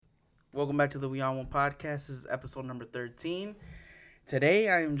Welcome back to the We On One podcast. This is episode number 13. Today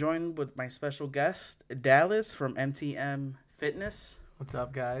I am joined with my special guest, Dallas from MTM Fitness. What's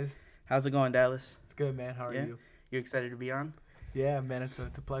up, guys? How's it going, Dallas? It's good, man. How are Yeah? you? You excited to be on? Yeah, man. It's a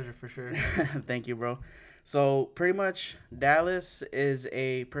pleasure for sure. Thank you, bro. So, pretty much, Dallas is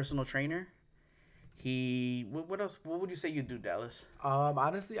a personal trainer. What else? What would you say you do, Dallas?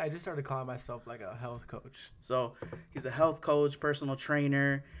 Honestly, I just started calling myself like a health coach. So, he's a health coach, personal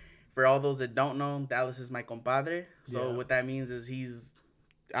trainer. For all those that don't know, Dallas is my compadre. So, Yeah. what that means is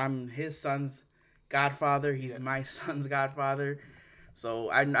I'm his son's godfather. He's Yeah. my son's godfather. So,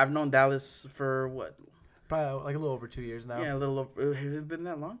 I've known Dallas for what? Probably like a little over 2 years now. Yeah, a little over. Has it been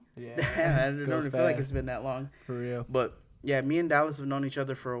that long? Yeah. I It don't goes feel like fast. it's been that long. For real. But yeah, me and Dallas have known each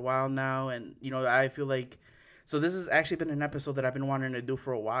other for a while now, and I feel like so this has actually been an episode that I've been wanting to do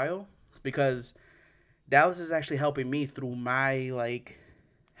for a while because Dallas is actually helping me through my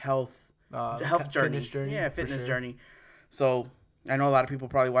health journey. Fitness journey. Yeah, for fitness sure. journey. So I know a lot of people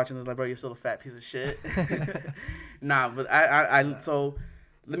probably watching this like, bro, you're still a fat piece of shit. Nah, but I so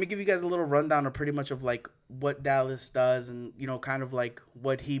let me give you guys a little rundown of pretty much of like what Dallas does and kind of like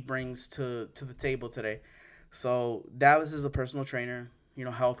what he brings to the table today. So Dallas is a personal trainer,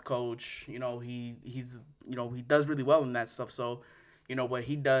 health coach. He does really well in that stuff. So, what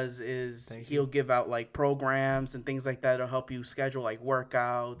he does is Thank he'll you. give out like programs and things like that to help you schedule like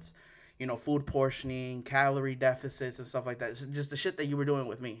workouts, food portioning, calorie deficits and stuff like that. It's just the shit that you were doing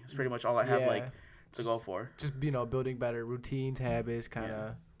with me. It's pretty much all I have Yeah. to go for. Just building better routines, habits, kind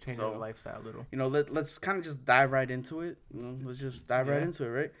of changing So, the lifestyle a little. Let's kind of just dive right into it. Let's just dive right Yeah. into it,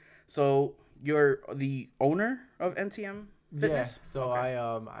 right? So you're the owner of MTM Fitness? Yeah. So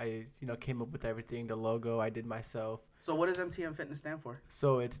Okay. I came up with everything. The logo I did myself. So what does MTM Fitness stand for?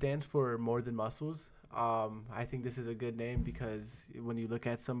 So it stands for More Than Muscles. I think this is a good name because when you look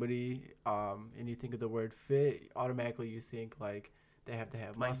at somebody and you think of the word fit, automatically you think like they have to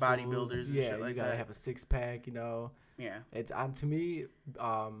have Like muscles. bodybuilders and yeah, shit like you gotta that. have a six pack. Yeah. It's to me,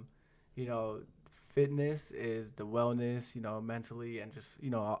 you know, fitness is the wellness, mentally and just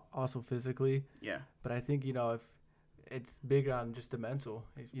also physically. Yeah. But I think if it's bigger on just the mental.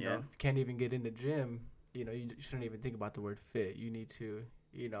 If, Yeah. if you can't even get in the gym, you shouldn't even think about the word fit. You need to,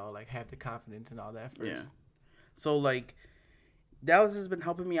 like have the confidence and all that first. Yeah. So like Dallas has been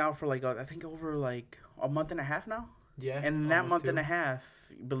helping me out for like I think over like a month and a half now. Yeah. And in that almost month two. and a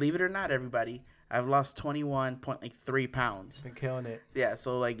half, believe it or not, everybody, I've lost 21.3 pounds. Been killing it. Yeah,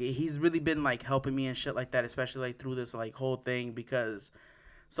 so like he's really been like helping me and shit like that, especially like through this like whole thing because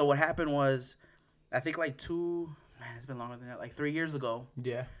so what happened was I think like it's been longer than that, like 3 years ago,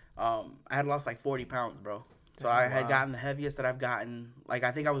 Yeah. I had lost like 40 pounds, bro. So Damn, I had wow. gotten the heaviest that I've gotten. Like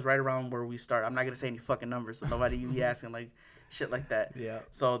I think I was right around where we start. I'm not gonna say any fucking numbers, so nobody you be asking like shit like that. Yeah.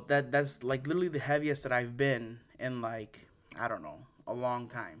 So that's like literally the heaviest that I've been in like I don't know a long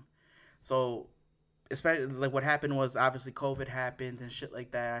time. So especially like what happened was obviously COVID happened and shit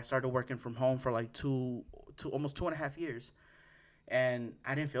like that. I started working from home for like almost 2.5 years, and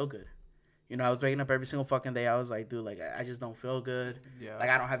I didn't feel good. I was waking up every single fucking day. I was like, dude, like I just don't feel good. Yeah. Like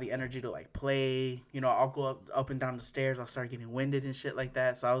I don't have the energy to like play. I'll go up and down the stairs. I'll start getting winded and shit like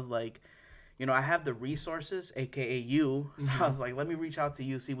that. So I was like, I have the resources, aka you. So I was like, let me reach out to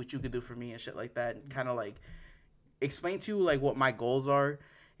you, see what you could do for me and shit like that, and kind of like explain to you like what my goals are,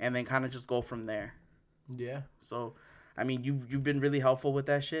 and then kind of just go from there. Yeah. So, I mean, you've been really helpful with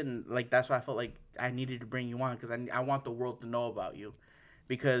that shit, and like that's why I felt like I needed to bring you on because I want the world to know about you,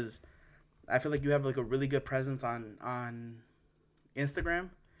 because I feel like you have like a really good presence on Instagram,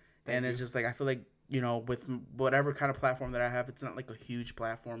 and it's you. just like I feel like with whatever kind of platform that I have, it's not like a huge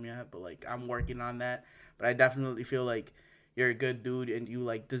platform yet, but like I'm working on that. But I definitely feel like you're a good dude, and you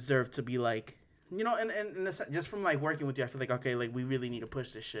like deserve to be like and just from like working with you, I feel like okay, like we really need to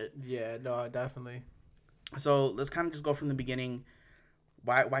push this shit. Yeah. No, definitely. So let's kind of just go from the beginning.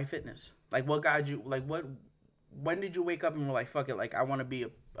 Why fitness? Like what got you? Like when did you wake up and were like, fuck it, like I want to be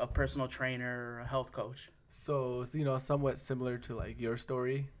a personal trainer or a health coach? So, somewhat similar to like your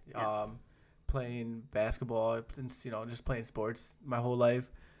story. Yeah. Playing basketball since just playing sports my whole life.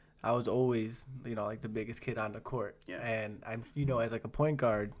 I was always like the biggest kid on the court. Yeah. And I'm as like a point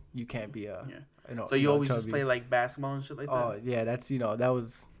guard, you can't be a Yeah. So you always just chubby. play like basketball and shit like that? Oh yeah, that's that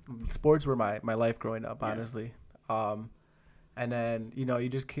was sports were my life growing up, Yeah. honestly. And then you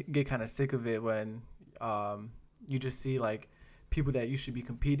just get kind of sick of it when you just see like people that you should be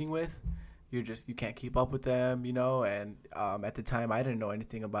competing with. You can't keep up with them, and at the time I didn't know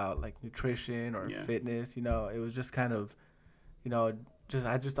anything about like nutrition or Yeah. fitness. It was just kind of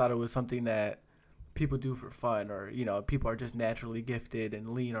I just thought it was something that people do for fun, or people are just naturally gifted and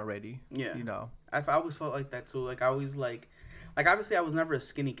lean already. Yeah. I always felt like that too. Like I always like obviously I was never a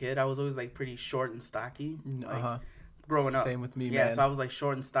skinny kid. I was always like pretty short and stocky. Growing up. Same with me, yeah, man. So I was like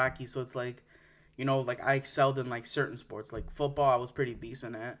short and stocky. So it's like, like I excelled in like certain sports. Like football, I was pretty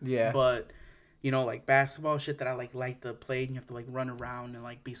decent at. Yeah. But like basketball shit that I like to play and you have to like run around and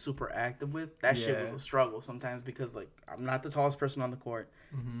like be super active with. That shit was a struggle sometimes because like I'm not the tallest person on the court.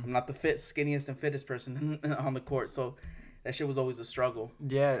 Mm-hmm. I'm not the skinniest and fittest person on the court. So that shit was always a struggle.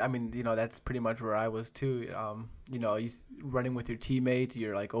 Yeah, I mean, that's pretty much where I was too. You running with your teammates,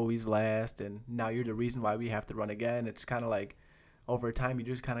 you're like always last, and now you're the reason why we have to run again. It's kind of like over time you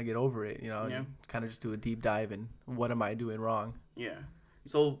just kind of get over it, and kind of just do a deep dive in what am I doing wrong. Yeah.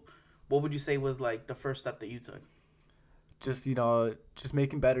 So what would you say was like the first step that you took? Just just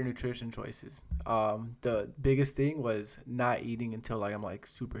making better nutrition choices. The biggest thing was not eating until like I'm like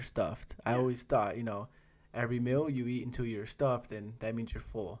super stuffed. I always thought, every meal you eat until you're stuffed, and that means you're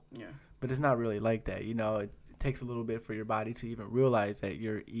full. Yeah. But it's not really like that. It takes a little bit for your body to even realize that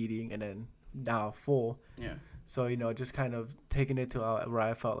you're eating and then now full. Yeah. So, just kind of taking it to where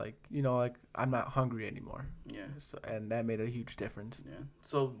I felt like, like I'm not hungry anymore. Yeah. So, and that made a huge difference. Yeah.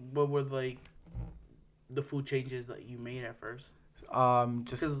 So what were like the food changes that you made at first?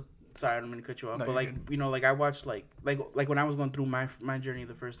 Just because sorry, I don't mean to cut you off, no, but like like I watched like when I was going through my journey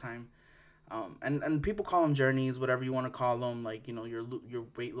the first time. And people call them journeys, whatever you want to call them, like, your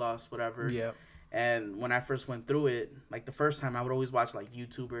weight loss, whatever. Yeah. And when I first went through it, like the first time I would always watch like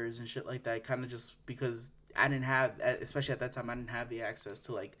YouTubers and shit like that, kind of just because I didn't have, especially at that time, I didn't have the access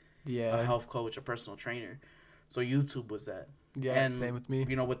to like a health coach, a personal trainer. So YouTube was that. Yeah, and same with me.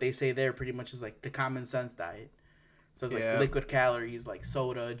 What they say there pretty much is like the common sense diet. So it's like liquid calories, like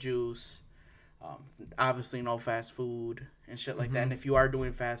soda, juice, obviously no fast food and shit like that. And if you are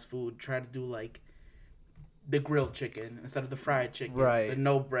doing fast food, try to do like the grilled chicken instead of the fried chicken, right? The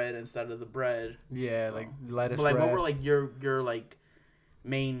no bread instead of the bread. Yeah, so, like lettuce. But like, wraps. what were like your like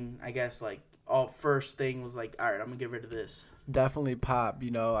main, I guess, like first thing was like, all right, I'm gonna get rid of this. Definitely pop.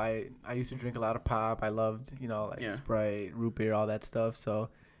 I used to drink a lot of pop. I loved Sprite, root beer, all that stuff. So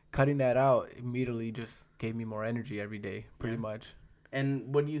cutting that out immediately just gave me more energy every day, pretty much.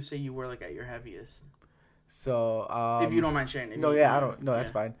 And what do you say you were like at your heaviest? So if you don't mind sharing. I don't. No,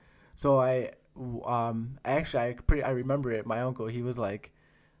 that's fine. So I remember it. My uncle, he was like,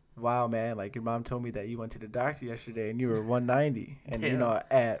 "Wow, man! Like your mom told me that you went to the doctor yesterday and you were 190, and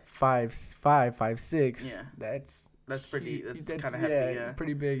at 5'5", 5'6", that's pretty. That's kind of hefty. Yeah,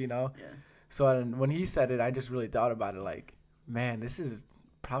 pretty big. Yeah. So when he said it, I just really thought about it. Like, man, this is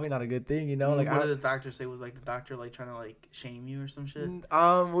probably not a good thing, Like, what did the doctor say? Was like the doctor like trying to like shame you or some shit?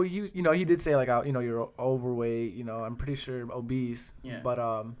 Well, he did say like, you're overweight. I'm pretty sure obese. Yeah. But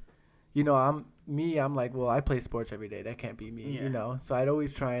I'm like, well, I play sports every day. That can't be me. So I'd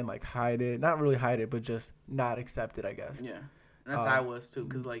always try and like hide it, not really hide it, but just not accept it, I guess. Yeah, and that's how I was too,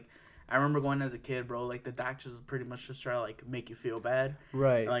 cause like I remember going as a kid, bro. Like the doctors would pretty much just try to like make you feel bad,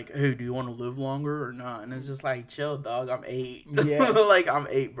 right? Like, hey, do you want to live longer or not? And it's just like, chill, dog. I'm 8. Yeah, like I'm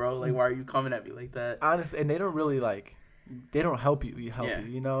 8, bro. Like, why are you coming at me like that? Honestly, and they don't really like. They don't help you. You,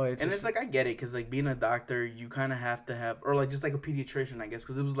 It's like I get it, cause like being a doctor, you kind of have to have, or like just like a pediatrician, I guess,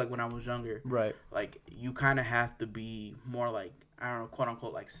 cause it was like when I was younger, right? Like you kind of have to be more like, I don't know, quote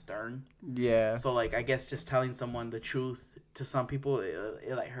unquote, like stern. Yeah. So like I guess just telling someone the truth to some people,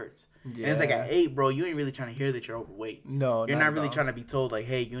 it like hurts. Yeah. And it's like at 8, bro, you ain't really trying to hear that you're overweight. No, you're not really trying to be told like,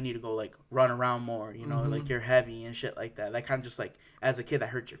 hey, you need to go like run around more. Like you're heavy and shit like that. That kind of just like as a kid that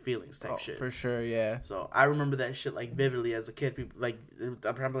hurt your feelings type shit. For sure, yeah. So I remember that shit like vividly as a kid. People like I'm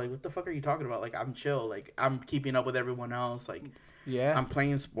probably like, what the fuck are you talking about? Like I'm chill. Like I'm keeping up with everyone else. Like I'm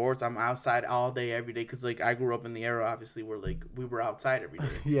playing sports. I'm outside all day every day because like I grew up in the era obviously where like we were outside every day.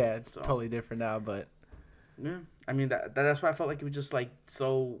 Yeah, it's totally different now, but yeah, I mean that's why I felt like it was just like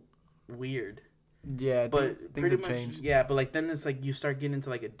so weird. Yeah, but things have changed. Yeah, but like then it's like you start getting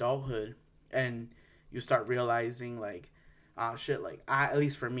into like adulthood and you start realizing like shit, like at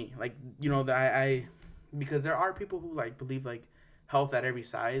least for me, like that I because there are people who like believe like health at every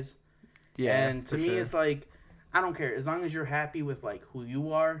size. Yeah, and to me it's like I don't care as long as you're happy with like who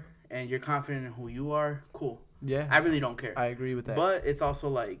you are and you're confident in who you are. Cool. Yeah, I really don't care. I agree with that. But it's also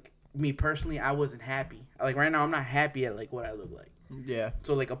like me personally, I wasn't happy. Like right now, I'm not happy at like what I look like. Yeah.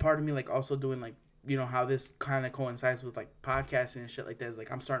 So like a part of me like also doing like how this kind of coincides with like podcasting and shit like that is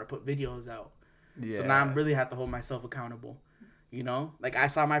like I'm starting to put videos out. Yeah. So now I really have to hold myself accountable. Like I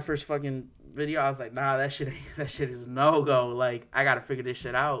saw my first fucking video, I was like, nah, that shit is no go. Like I gotta figure this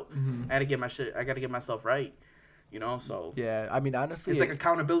shit out. Mm-hmm. I gotta get myself right. you know. So yeah, I mean, honestly, it's like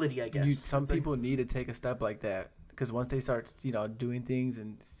accountability, I guess. Some it's people need to take a step like that because once they start, doing things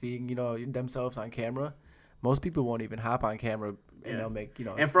and seeing, themselves on camera, most people won't even hop on camera and they'll make, And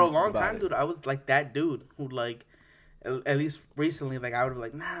for a excuses long about time, it. dude, I was like that dude who like, at least recently, like I would be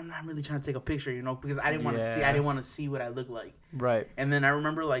like, nah, I'm not really trying to take a picture, you know, because I didn't want to see, I Yeah. didn't want to see what I look like. Right. And then I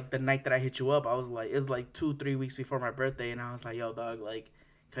remember like the night that I hit you up, I was like, it was like 2-3 weeks before my birthday, and I was like, yo, dog, like,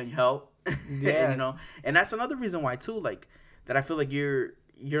 can you help? Yeah. And, and that's another reason why too, like, that I feel like you're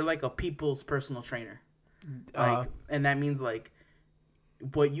like a people's personal trainer, like, and that means like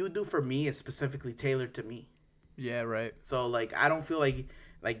what you do for me is specifically tailored to me. Yeah. Right. So like I don't feel like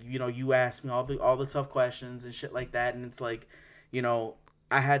you ask me all the tough questions and shit like that, and it's like,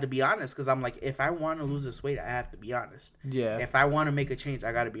 I had to be honest because I'm like, if I want to lose this weight, I have to be honest. Yeah. If I want to make a change,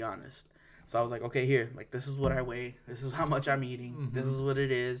 I got to be honest. So I was like, okay, here, like this is what I weigh, this is how much I'm eating, this is what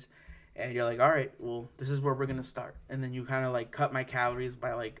it is, and you're like, all right, well, this is where we're gonna start, and then you kind of like cut my calories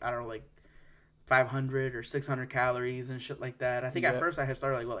by like, I don't know, like 500 or 600 calories and shit like that. I think at first I had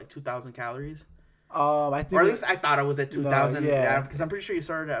started like 2,000 calories. I think, or at least I thought I was at 2,000. yeah, because I'm pretty sure you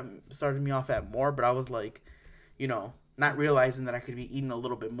started me off at more, but I was like, not realizing that I could be eating a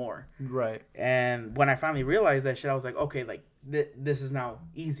little bit more. Right. And when I finally realized that shit, I was like, okay, like this is now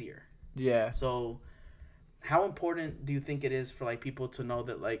easier. Yeah. So, how important do you think it is for like people to know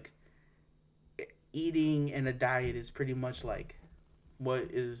that like eating and a diet is pretty much like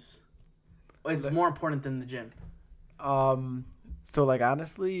it's more important than the gym? So like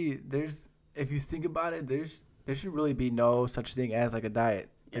honestly, if you think about it, there should really be no such thing as like a diet.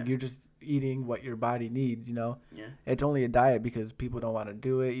 Like you're just eating what your body needs, Yeah. It's only a diet because people don't want to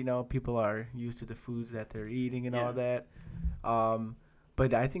do it, People are used to the foods that they're eating and all that.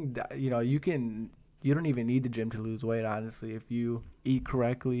 But I think that, you don't even need the gym to lose weight, honestly. If you eat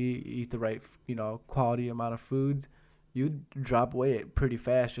correctly, eat the right, quality amount of foods, you drop weight pretty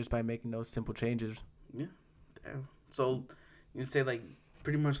fast just by making those simple changes. Yeah. Damn. So you say like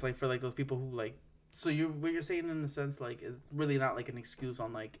pretty much like for like those people who like, so what you're saying in a sense like it's really not like an excuse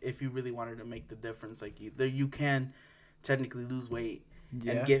on like if you really wanted to make the difference, like you can technically lose weight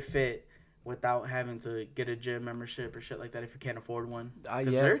and get fit without having to get a gym membership or shit like that if you can't afford one.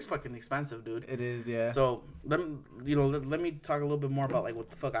 Because they're fucking expensive, dude. It is, yeah. So let me talk a little bit more about like what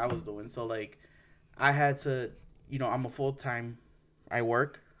the fuck I was doing. So like I had to, I'm a full-time, I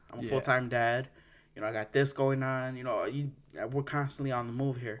work. I'm a full-time dad. I got this going on. We're constantly on the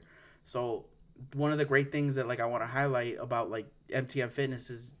move here. So one of the great things that like I want to highlight about like MTM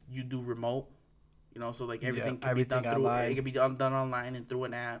Fitness is you do remote. So like everything can be done online. It can be done online and through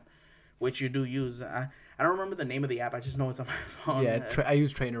an app, which you do use. I don't remember the name of the app. I just know it's on my phone. Yeah, I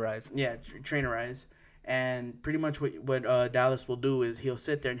use Trainerize. Yeah, Trainerize. And pretty much what Dallas will do is he'll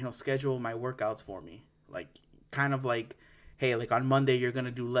sit there and he'll schedule my workouts for me. Like, kind of like, hey, like on Monday you're going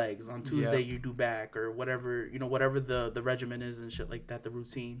to do legs. On Tuesday you do back or whatever, whatever the regimen is and shit like that, the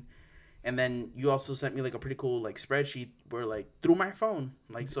routine. And then you also sent me like a pretty cool like spreadsheet where like through my phone,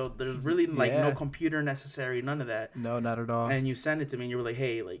 like, so there's really like no computer necessary, none of that. No, not at all. And you sent it to me and you were like,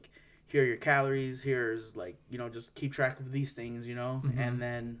 hey, like here are your calories, here's like, just keep track of these things, and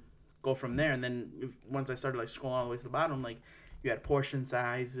then go from there. And then once I started like scrolling all the way to the bottom, like you had portion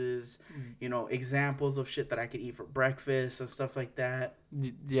sizes, examples of shit that I could eat for breakfast and stuff like that.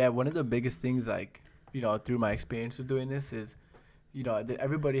 Yeah, one of the biggest things like, through my experience of doing this is, that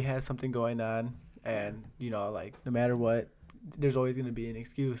everybody has something going on, and like no matter what, there's always going to be an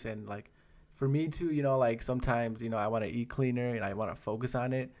excuse. And like for me too, like sometimes I want to eat cleaner and I want to focus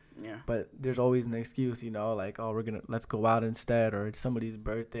on it, but there's always an excuse, like, oh, let's go out instead, or it's somebody's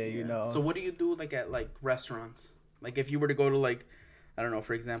birthday. So what do you do like at like restaurants? Like if you were to go to like, I don't know,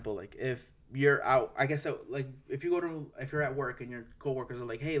 for example, like if you're out, I guess like if you're at work and your coworkers are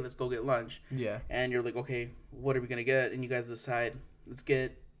like, hey, let's go get lunch. Yeah. And you're like, okay, what are we gonna get? And you guys decide, let's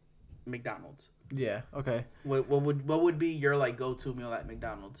get McDonald's. Yeah. Okay. What would be your like go-to meal at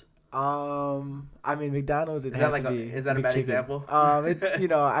McDonald's? I mean McDonald's. Is that a bad example? I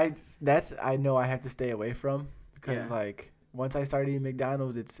know I have to stay away from because like once I start eating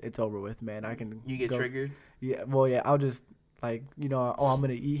McDonald's, it's over with, man. You get triggered. Yeah. Well, yeah. I'll just like, oh, I'm going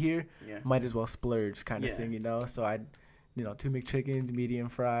to eat here. Yeah. Might as well splurge kind of thing, So I'd, 2 McChickens, medium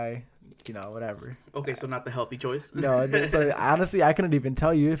fry, whatever. Okay, so not the healthy choice. No, so honestly, I couldn't even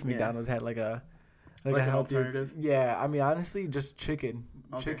tell you if McDonald's had like a healthy alternative. Yeah, I mean, honestly, just chicken.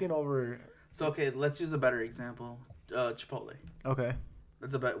 Okay. Chicken over. So, okay, let's use a better example. Chipotle. Okay.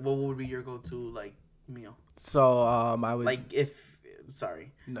 What would be your go-to like meal? So, I would like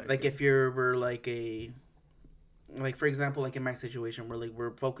if you were like a, like for example, like in my situation,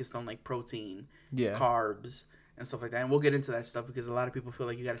 we're focused on like protein, carbs, and stuff like that. And we'll get into that stuff because a lot of people feel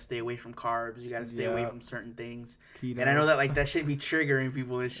like you got to stay away from carbs, you got to stay away from certain things. Keto. And I know that like that should be triggering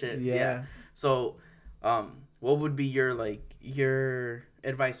people and shit. Yeah. So, what would be your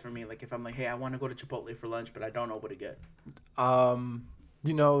advice for me? Like if I'm like, hey, I want to go to Chipotle for lunch, but I don't know what to get.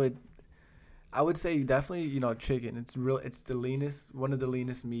 I would say definitely, chicken. It's the leanest, one of the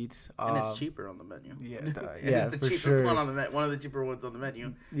leanest meats. And it's cheaper on the menu. Yeah, it's the cheapest one on the menu. One of the cheaper ones on the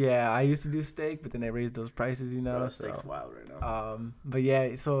menu. Yeah, I used to do steak, but then they raised those prices, Bro, steak's wild right now. But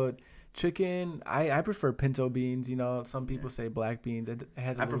yeah, so chicken, I prefer pinto beans. Some people say black beans. It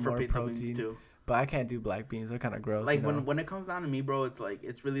has a little more protein. I prefer pinto beans too. But I can't do black beans. They're kind of gross. Like when it comes down to me, bro, it's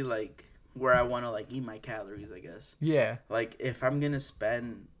really like where I want to like eat my calories, I guess. Yeah. Like if I'm gonna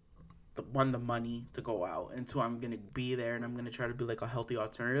spend the money to go out, and two, I'm gonna be there and I'm gonna try to be like a healthy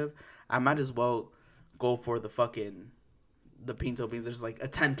alternative, I might as well go for the pinto beans. There's like a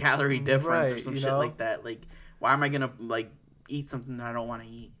 10 calorie difference or some shit like that. Like why am I gonna like eat something that I don't want to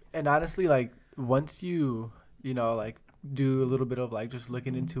eat? And honestly, like once you like do a little bit of like just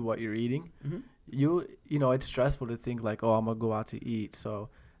looking into what you're eating, it's stressful to think like, oh, I'm gonna go out to eat, so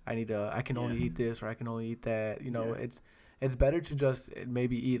I can only eat this or I can only eat that. It's better to just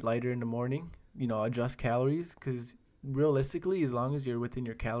maybe eat lighter in the morning, adjust calories, because realistically, as long as you're within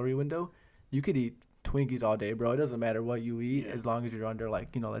your calorie window, you could eat Twinkies all day, bro. It doesn't matter what you eat as long as you're under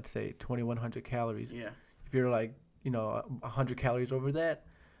like, let's say 2,100 calories. Yeah. If you're like, 100 calories over that,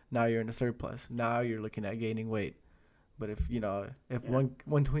 now you're in a surplus. Now you're looking at gaining weight. But if one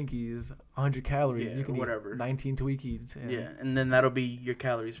Twinkie is 100 calories, you can eat 19 Twinkies. And then that'll be your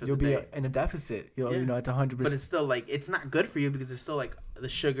calories for the day. You'll be in a deficit. It's 100%. But it's still like it's not good for you because it's still like the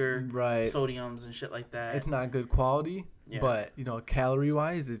sugar, sodiums and shit like that. It's not good quality. Yeah. But calorie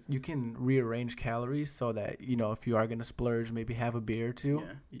wise, you can rearrange calories so that if you are gonna splurge, maybe have a beer or two,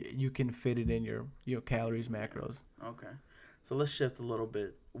 you can fit it in your calories, macros. Okay, so let's shift a little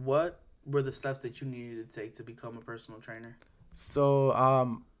bit. What were the steps that you needed to take to become a personal trainer? So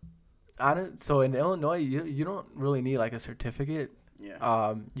in Illinois, you don't really need like a certificate.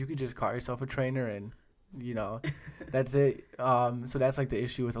 Yeah. You could just call yourself a trainer and that's it. So that's like the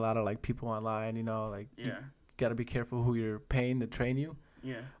issue with a lot of like people online. You gotta be careful who you're paying to train you.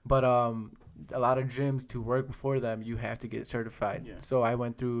 Yeah. But a lot of gyms, to work for them, you have to get certified. Yeah. So I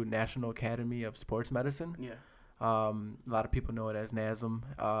went through National Academy of Sports Medicine. Yeah. A lot of people know it as NASM.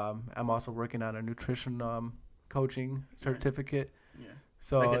 I'm also working on a nutrition coaching certificate. Yeah.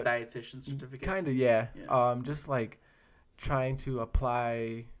 So like a dietitian certificate. Kind of, yeah. Just like trying to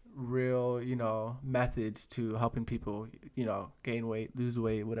apply real, methods to helping people, gain weight, lose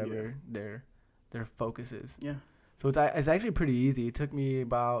weight, whatever their focus is. Yeah. So it's actually pretty easy. It took me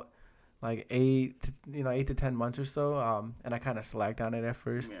about like 8 to 10 months or so. And I kind of slacked on it at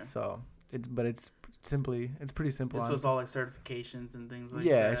first. Yeah. So it's pretty simple. So it's all like certifications and things like that.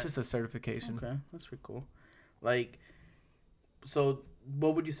 Yeah, it's just a certification. Okay, that's pretty cool. Like, so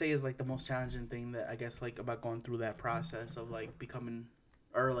what would you say is like the most challenging thing that I guess like about going through that process of like becoming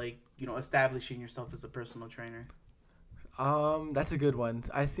or like establishing yourself as a personal trainer? That's a good one.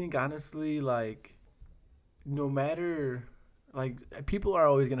 I think honestly, like, no matter, like, people are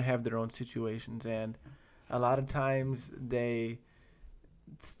always gonna have their own situations, and a lot of times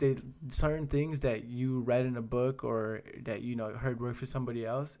certain things that you read in a book or that heard work for somebody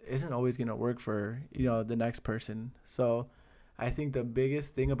else isn't always gonna work for the next person. So I think the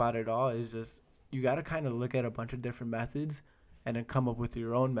biggest thing about it all is just you got to kind of look at a bunch of different methods and then come up with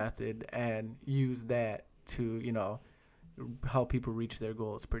your own method and use that to help people reach their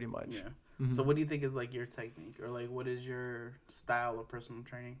goals pretty much. Yeah. Mm-hmm. So what do you think is like your technique, or like what is your style of personal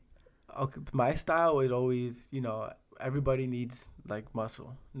training? Okay, my style is always, everybody needs like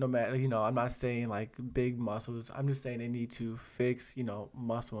muscle. No matter, I'm not saying like big muscles. I'm just saying they need to fix,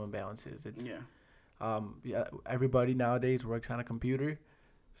 muscle imbalances. It's everybody nowadays works on a computer,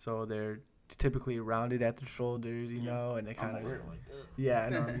 so they're typically rounded at the shoulders, and they kind of I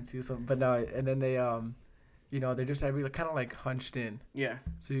know, me too. So, but no, and then they they're just kind of like hunched in. Yeah.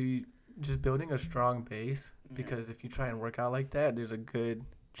 So you just building a strong base, because if you try and work out like that, there's a good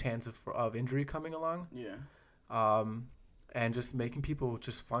chance of injury coming along. Yeah. And just making people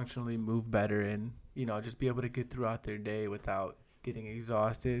just functionally move better and just be able to get throughout their day without getting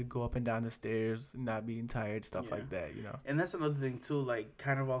exhausted, go up and down the stairs, not being tired, stuff like that. And that's another thing too, like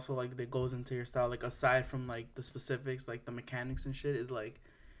kind of also like that goes into your style, like aside from like the specifics, like the mechanics and shit, is like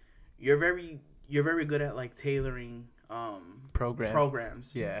you're very good at like tailoring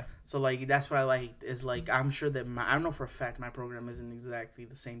programs. Yeah. So like that's what I like, is like I'm sure that I don't know for a fact my program isn't exactly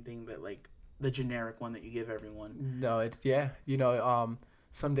the same thing that like the generic one that you give everyone. No, it's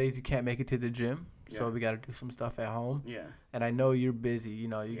some days you can't make it to the gym, so Yeah. we got to do some stuff at home. Yeah. And I know you're busy. You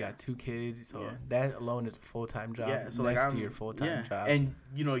know, you Yeah. got 2 kids, so Yeah. that alone is a full-time job. Yeah. So next like to your full-time job. And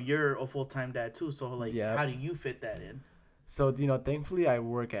you know you're a full time dad too. So like, Yep. how do you fit that in? So, you know, thankfully I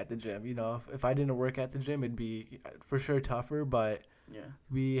work at the gym. You know, if I didn't work at the gym, it'd be for sure tougher. But Yeah.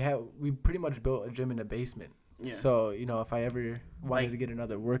 we pretty much built a gym in the basement. Yeah. So, you know, if I ever wanted Like- to get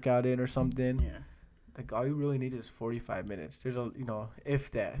another workout in or something, Yeah. like all you really need is 45 minutes. There's a, you know, if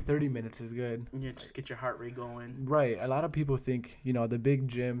that, 30 minutes is good. Yeah. Just get your heart rate going. Right. A lot of people think, you know, the big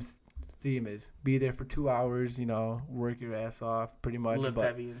gym theme is be there for 2 hours, you know, work your ass off pretty much. Lift but,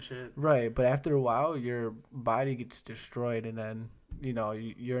 heavy and shit. right. But after a while, your body gets destroyed and then, you know,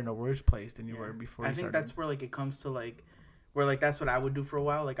 you're in a worse place than you were before I you think started. that's where like it comes to like, where like that's what I would do for a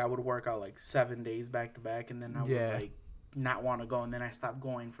while. Like I would work out like 7 days back to back, and then I would Yeah. like not want to go, and then I stopped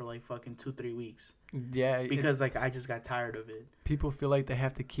going for like fucking 2-3 weeks Yeah. because like I just got tired of it. people feel like they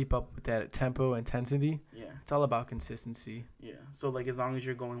have to keep up with that tempo, intensity. Yeah. It's all about consistency. Yeah. So like as long as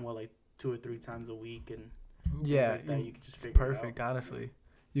you're going like 2 or 3 times a week and Yeah. like that, you can just it's figure perfect, it out. honestly.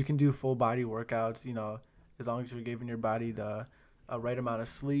 You can do full body workouts, you know, as long as you're giving your body the right amount of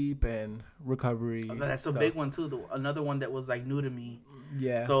sleep and recovery. That's a stuff. big one too. Another one that was like new to me.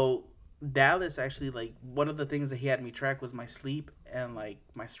 Yeah. So Dallas actually, like, one of the things that he had me track was my sleep and like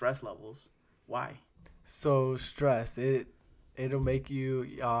my stress levels. Why? So stress, it'll make you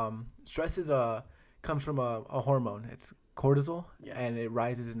stress is comes from a hormone. It's cortisol, Yeah. and it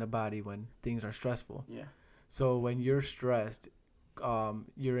rises in the body when things are stressful. Yeah. So when you're stressed,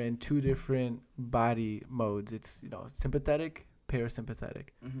 you're in 2 different body modes. It's, you know, sympathetic, parasympathetic.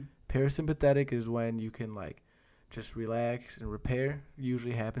 Mm-hmm. Parasympathetic is when you can like just relax and repair.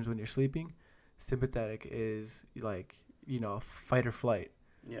 Usually happens when you're sleeping. Sympathetic is like, you know, fight or flight.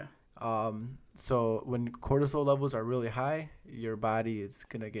 Yeah. So when cortisol levels are really high, your body is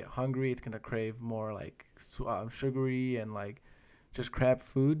gonna get hungry. It's gonna crave more like sugary and like just crap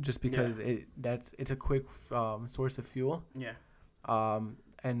food, just because it's a quick source of fuel. Yeah.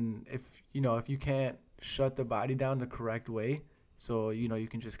 And if you can't shut the body down the correct way, so you know you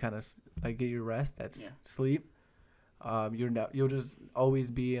can just kind of like get your rest. That's sleep. You'll just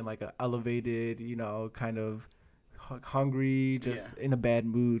always be in like a elevated, you know, kind of hungry, just in a bad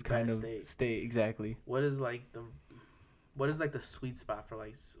mood kind Bad of state. Exactly. What is like the sweet spot for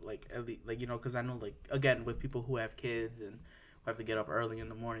like at least, like, you know, because I know like again with people who have kids and who have to get up early in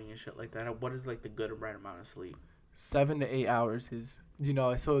the morning and shit like that, what is like the good and right amount of sleep? 7 to 8 hours is, you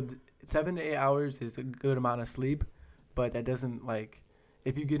know, 7 to 8 hours is a good amount of sleep, but that doesn't, like,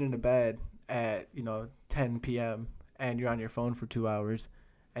 if you get into bed at, you know, 10 p.m. and you're on your phone for 2 hours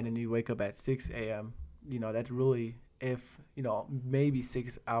and then you wake up at 6 a.m., you know, that's really, if, you know, maybe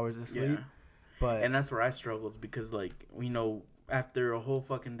 6 hours of sleep. Yeah. But And that's where I struggled because, like, you know, after a whole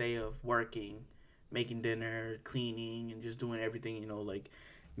fucking day of working, making dinner, cleaning, and just doing everything, you know, like,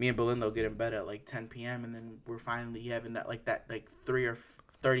 me and Belinda will get in bed at like 10 p.m. and then we're finally having that 3 or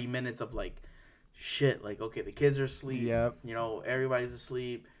 30 minutes of like shit. Like, okay, the kids are asleep. Yep. You know, everybody's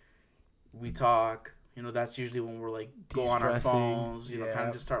asleep. We talk. You know, that's usually when we're like go on our De-stressing. phones. You know, kind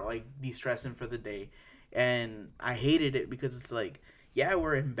of just start like de-stressing for the day. And I hated it because it's like, yeah,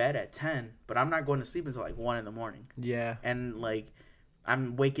 we're in bed at 10, but I'm not going to sleep until like 1 in the morning. yeah. And like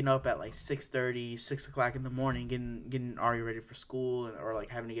I'm waking up at like 6:30, 6 o'clock in the morning, getting Ari ready for school, or like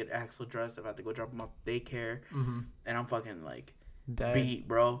having to get Axel dressed if I have to go drop him off daycare, and I'm fucking like beat,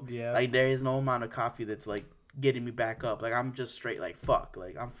 bro. Yeah. Like there is no amount of coffee that's like getting me back up. Like I'm just straight like fuck.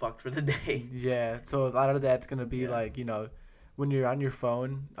 Like I'm fucked for the day. Yeah. So a lot of that's gonna be like, you know, when you're on your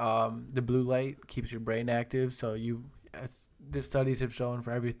phone, the blue light keeps your brain active. So as the studies have shown, for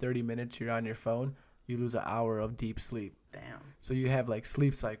every 30 minutes you're on your phone, you lose an hour of deep sleep. Damn. So you have like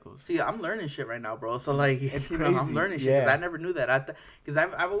sleep cycles. See, I'm learning shit right now, bro. So like, It's you know, I'm crazy. learning shit because Yeah. I never knew that. Because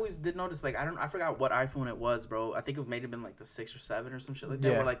I've always did notice, like, I forgot what iPhone it was, bro. I think it may have been like the 6 or 7 or some shit like that.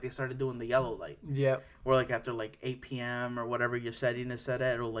 Yeah. Where like they started doing the yellow light. Yep. Where like after like 8 p.m. or whatever your setting is set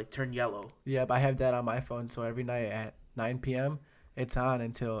at, it'll like turn yellow. Yep. I have that on my phone. So every night at 9 p.m. it's on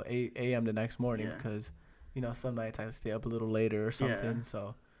until 8 a.m. the next morning Yeah. because, you know, some nights I stay up a little later or something. Yeah.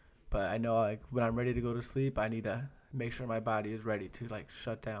 So, but I know like when I'm ready to go to sleep, I need to make sure my body is ready to like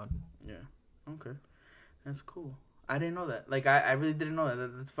shut down. Yeah. Okay. That's cool. I didn't know that. Like I really didn't know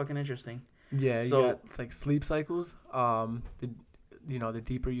that. That's fucking interesting. Yeah. So- You got it's like sleep cycles. The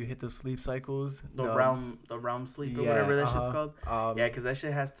deeper you hit those sleep cycles, The realm sleep or whatever that shit's called. Yeah, because that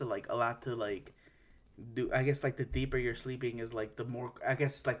shit has to like a lot to like do. I guess like the deeper you're sleeping is like the more. I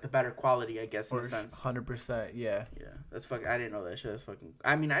guess it's like the better quality. I guess in a sense. 100%. Yeah. Yeah, that's fucking. I didn't know that shit. That's fucking.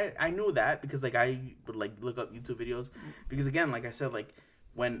 I mean, I knew that because like I would like look up YouTube videos because again, like I said, like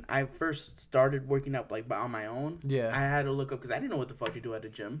when I first started working out like on my own, Yeah. I had to look up because I didn't know what the fuck to do at the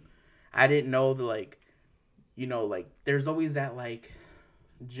gym. I didn't know the like, like there's always that like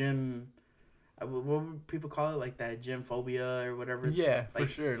gym. What would people call it? Like that gym phobia or whatever. It's, Yeah, like, for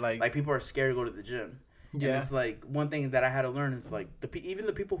sure. Like people are scared to go to the gym. Yeah. And it's like one thing that I had to learn is like even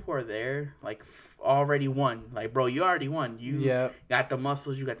the people who are there like already won. Like bro, you already won. You got the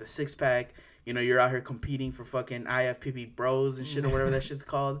muscles. You got the 6-pack. You're out here competing for fucking IFPB bros and shit or whatever that shit's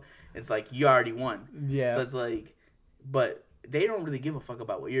called. It's like you already won. Yeah. So it's like, but they don't really give a fuck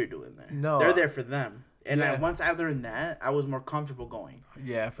about what you're doing there. No. They're there for them. And once I learned that, I was more comfortable going.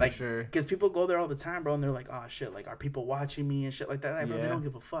 Yeah, for sure. Because people go there all the time, bro, and they're like, oh, shit, like, are people watching me and shit like that? Like, bro, they don't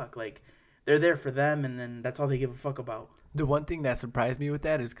give a fuck. Like, they're there for them, and then that's all they give a fuck about. The one thing that surprised me with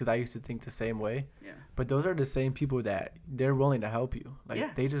that is because I used to think the same way. Yeah. But those are the same people that they're willing to help you.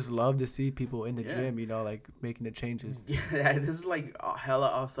 Like, they just love to see people in the gym, like, making the changes. Yeah, this is, like, hella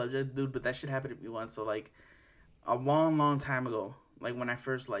off subject, dude, but that shit happened to me once. So, like, a long, long time ago, like, when I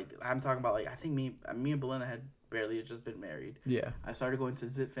first, like, I'm talking about, like, I think me and Belinda had barely just been married. Yeah. I started going to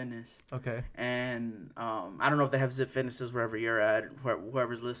Zip Fitness. Okay. And I don't know if they have Zip Fitnesses wherever you're at,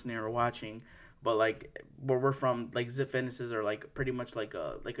 whoever's listening or watching, but like where we're from, like Zip Fitnesses are like pretty much like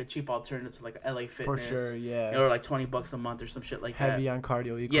a cheap alternative to like LA Fitness. For sure, yeah. Or like $20 a month or some shit like heavy that. On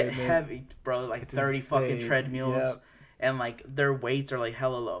cardio equipment. Yeah, heavy, bro. Like it's 30 insane. Fucking treadmills. Yep. And like their weights are like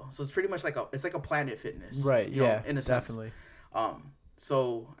hella low, so it's pretty much like a Planet Fitness, right? Yeah, in a definitely. Sense.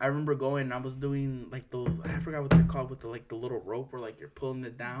 So I remember going and I was doing like I forgot what they're called with the little rope where like you're pulling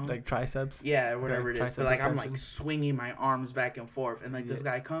it down. Like triceps? Yeah, whatever it is. But like I'm like swinging my arms back and forth and like this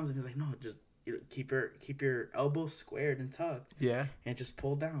guy comes and he's like, no, just keep your elbows squared and tucked. Yeah. And just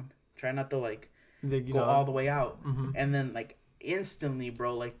pull down. Try not to like go all the way out. Mm-hmm. And then like instantly,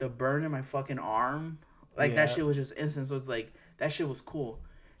 bro, like the burn in my fucking arm, like that shit was just instant. So it's like that shit was cool.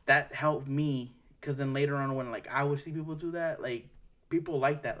 That helped me because then later on when like I would see people do that, like people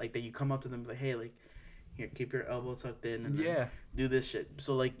like that you come up to them like, hey, like, here, keep your elbow tucked in and do this shit.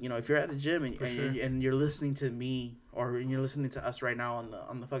 So like, if you're at a gym and you're listening to me or you're listening to us right now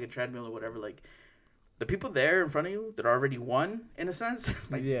on the fucking treadmill or whatever, like the people there in front of you that already won in a sense,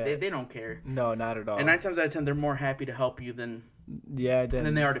 like they don't care. No, not at all. And 9 times out of 10 they're more happy to help you than they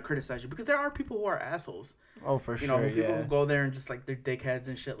are to criticize you, because there are people who are assholes. Oh, for sure. People who go there and just like they're dickheads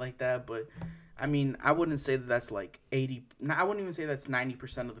and shit like that, but I mean, I wouldn't say that's like 80. I wouldn't even say that's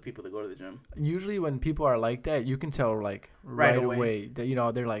 90% of the people that go to the gym. Usually, when people are like that, you can tell like right away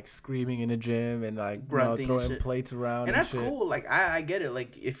that they're like screaming in the gym and like throwing plates around. And that's cool. Like I get it.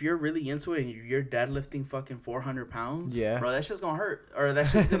 Like if you're really into it and you're deadlifting fucking 400 pounds, bro, that's just gonna hurt, or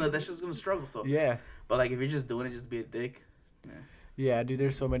that's just gonna struggle. So yeah. But like if you're just doing it, just be a dick. Yeah, dude.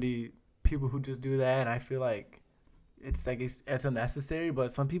 There's so many people who just do that, and I feel like it's like it's unnecessary,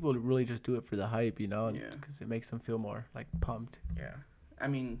 but some people really just do it for the hype, because it makes them feel more like pumped. Yeah, I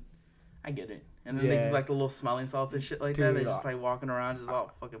mean, I get it. And then they do like the little smelling salts and shit like that. They're just like walking around, just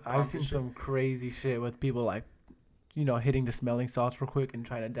all fucking pumped. I've seen some crazy shit with people like, hitting the smelling salts real quick and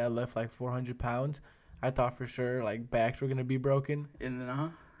trying to deadlift like 400 pounds. I thought for sure like backs were gonna be broken. And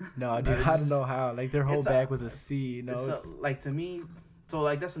no, dude, I don't know how. Like their whole back was a C. Like to me, so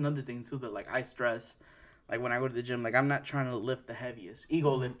like that's another thing too that like I stress. Like, when I go to the gym, like, I'm not trying to lift the heaviest.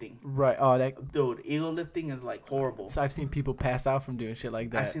 Ego lifting. Right. Oh, Dude, ego lifting is, like, horrible. So I've seen people pass out from doing shit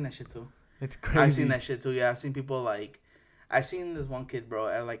like that. I've seen that shit, too. It's crazy. I've seen that shit, too. Yeah, I've seen people, like... I seen this one kid, bro,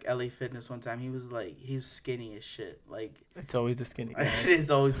 at, like, LA Fitness one time. He was skinny as shit. Like... It's always the skinny guy. It's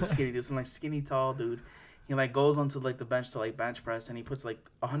always the skinny dude. Some, like, skinny, tall dude. He, like, goes onto, like, the bench to, like, bench press, and he puts, like,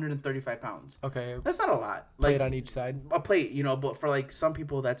 135 pounds. Okay. That's not a lot. Plate on each side. A plate, but for, like, some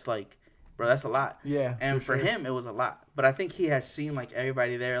people, that's, like... Bro, that's a lot. Yeah. And for him, it was a lot. But I think he had seen, like,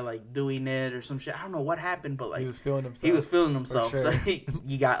 everybody there, like, doing it or some shit. I don't know what happened, but, like... He was feeling himself. Sure. So he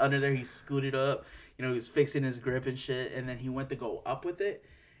got under there. He scooted up. He was fixing his grip and shit. And then he went to go up with it.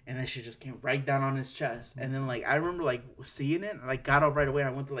 And that shit just came right down on his chest. And then, like, I remember, like, seeing it. I, like, got up right away.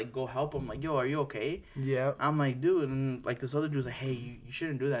 And I went to, like, go help him. Like, yo, are you okay? Yeah. I'm like, dude. And, like, this other dude's like, hey, you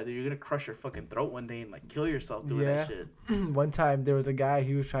shouldn't do that, dude. You're going to crush your fucking throat one day and, like, kill yourself doing that shit. One time, there was a guy,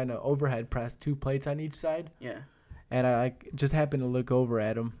 he was trying to overhead press 2 plates on each side. Yeah. And I, like, just happened to look over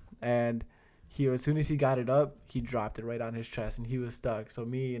at him. And as soon as he got it up, he dropped it right on his chest. And he was stuck. So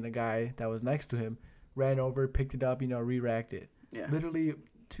me and the guy that was next to him ran over, picked it up, re-racked it. Yeah. Literally...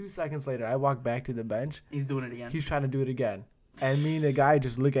 2 seconds later, I walk back to the bench. He's doing it again. He's trying to do it again. And me and the guy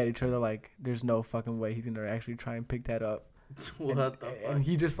just look at each other like, there's no fucking way he's going to actually try and pick that up. What the fuck? And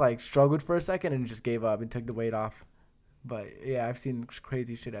he just, like, struggled for a second and just gave up and took the weight off. But, yeah, I've seen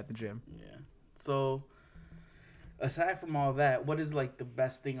crazy shit at the gym. Yeah. So, aside from all that, what is like the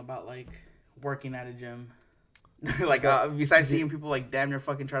best thing about like working at a gym? Like besides seeing people like damn near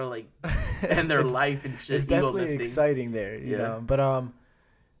fucking try to like end their life and shit. It's definitely exciting there, you know. But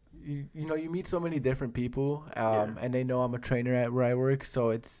you know, you meet so many different people, and they know I'm a trainer at where I work, so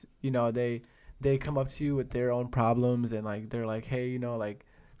it's, you know, they come up to you with their own problems, and like they're like, hey, you know, like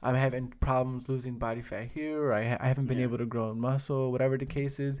I'm having problems losing body fat here, or I haven't been able to grow in muscle, whatever the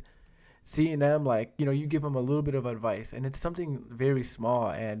case is. Seeing them, like, you know, you give them a little bit of advice, and it's something very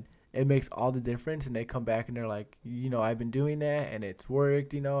small, and it makes all the difference. And they come back and they're like, you know, I've been doing that and it's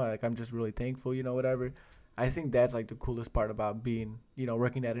worked, you know, like I'm just really thankful, you know, whatever. I think that's like the coolest part about being, you know,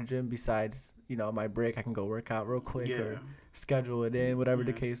 working at a gym. Besides, you know, my break, I can go work out real quick or schedule it in, whatever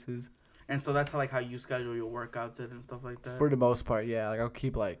the case is. And so that's how you schedule your workouts and stuff like that. For the most part, yeah. Like I'll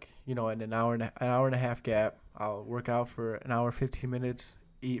keep like, you know, in an hour and a half gap, I'll work out for an hour 15 minutes,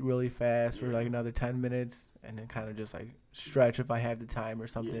 eat really fast for like another 10 minutes, and then kind of just like stretch if I have the time or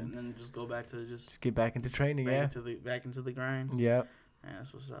something. And then just go back to just get back into training. Back into the grind. Yeah. Yeah,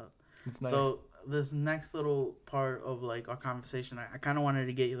 that's what's up. It's nice. So this next little part of like our conversation, I kind of wanted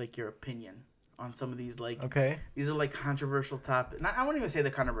to get like your opinion on some of these like. Okay. These are like controversial topics. I won't even say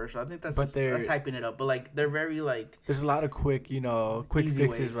they're controversial. I think that's that's hyping it up. But like they're very like. There's a lot of quick fixes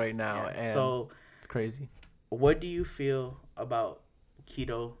ways right now, and so it's crazy. What do you feel about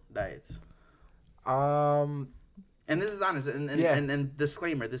keto diets? And this is honest, and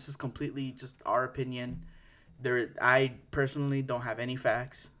disclaimer: this is completely just our opinion. I personally don't have any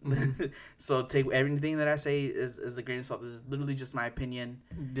facts, so take everything that I say is a grain of salt. This is literally just my opinion.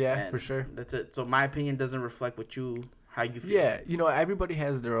 Yeah, for sure. That's it. So my opinion doesn't reflect how you feel. Yeah, you know, everybody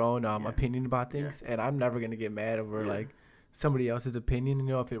has their own opinion about things, and I'm never gonna get mad over like somebody else's opinion. You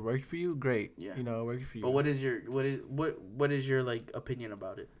know, if it worked for you, great. Yeah. You know, it worked for you. But what is your like opinion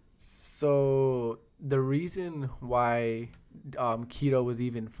about it? So the reason why keto was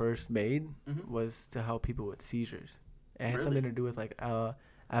even first made was to help people with seizures. It had something to do with like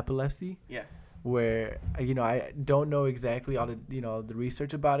epilepsy. Yeah. Where, you know, I don't know exactly all the, you know, the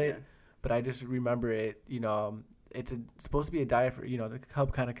research about it, but I just remember it, you know, it's supposed to be a diet for, you know, to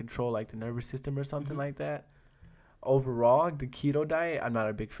help kind of control like the nervous system or something like that. Overall, the keto diet, I'm not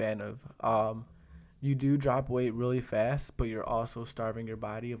a big fan of. You do drop weight really fast, but you're also starving your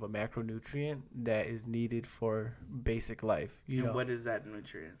body of a macronutrient that is needed for basic life. You know, what is that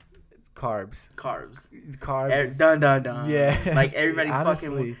nutrient? It's carbs. Dun. Yeah. Like everybody's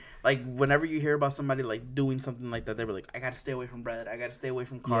fucking like whenever you hear about somebody like doing something like that, they're like, I gotta stay away from bread. I gotta stay away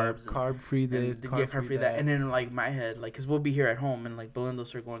from carbs. Carb free this. Carb free that. And then like my head, like, cause we'll be here at home and like Belinda will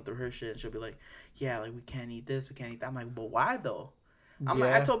start going through her shit and she'll be like, yeah, like we can't eat this, we can't eat that. I'm like, but why though?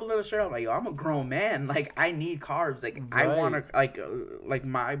 Like, I told Belinda straight up, like, yo, I'm a grown man. Like, I need carbs. Like, I want to, like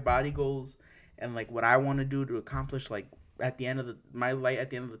my body goals and, like, what I want to do to accomplish, like, at the end of my light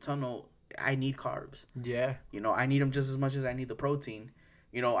at the end of the tunnel, I need carbs. Yeah. You know, I need them just as much as I need the protein.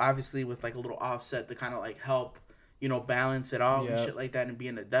 You know, obviously with, like, a little offset to kind of, like, help, you know, balance it out and shit like that and be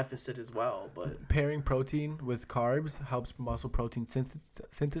in a deficit as well. But pairing protein with carbs helps muscle protein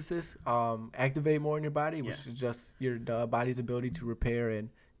synthesis activate more in your body, which is just your body's ability to repair and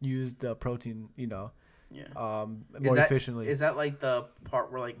use the protein, you know, more efficiently. Is that like the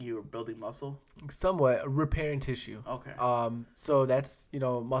part where like you're building muscle? Somewhat repairing tissue. Okay. So that's, you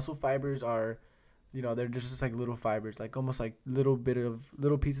know, muscle fibers are, you know, they're just like little fibers, like almost like little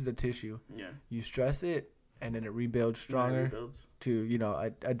pieces of tissue. Yeah. You stress it, and then it rebuilds stronger to, you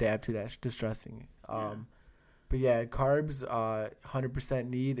know, adapt to that distressing. But yeah, carbs, 100%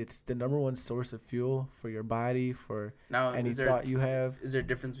 need. It's the number one source of fuel for your body, for any thought you have. Is there a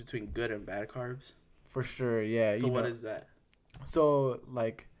difference between good and bad carbs? For sure, yeah. So what is that? So,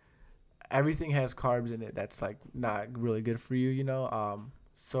 like, everything has carbs in it that's, like, not really good for you, you know?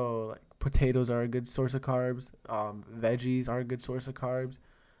 So, like, potatoes are a good source of carbs. Veggies are a good source of carbs.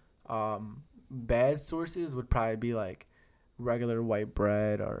 Bad sources would probably be like regular white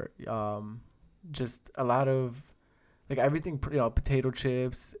bread or just a lot of like everything, you know, potato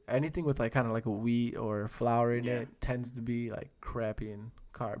chips, anything with like kind of like a wheat or flour in it tends to be like crappy in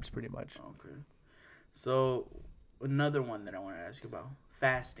carbs pretty much. Okay. So another one that I want to ask you about,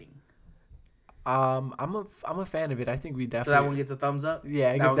 fasting. I'm a fan of it. I think we definitely. So that one gets a thumbs up?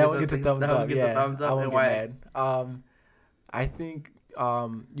 Yeah, that one gets a thumbs up. Yeah, I won't get mad. I think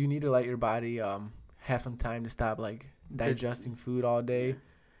you need to let your body have some time to stop like digesting food all day.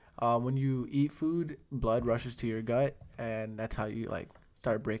 When you eat food, blood rushes to your gut, and that's how you like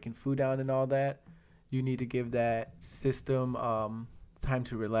start breaking food down and all that. You need to give that system time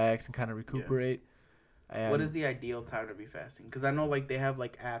to relax and kind of recuperate. And what is the ideal time to be fasting? Because I know like they have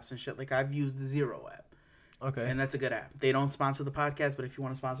like apps and shit. Like I've used the Zero app. Okay. And that's a good app. They don't sponsor the podcast, but if you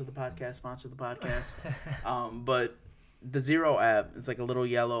want to sponsor the podcast, sponsor the podcast. But the Zero app, it's like a little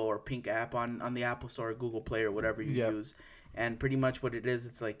yellow or pink app on the Apple Store or Google Play or whatever you use. And pretty much what it is,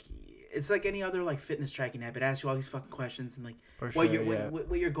 it's like any other like fitness tracking app. It asks you all these fucking questions and like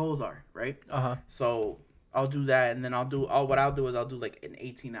what your goals are, right? So I'll do that, and then I'll do like an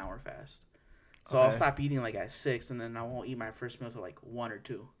 18-hour fast. So I'll stop eating like at 6, and then I won't eat my first meal till like 1 or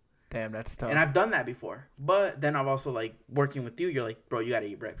 2. Damn, that's tough. And I've done that before. But then I've also, like, working with you, you're like, bro, you got to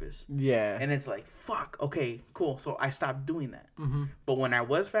eat breakfast. Yeah. And it's like, fuck, okay, cool. So I stopped doing that. Mm-hmm. But when I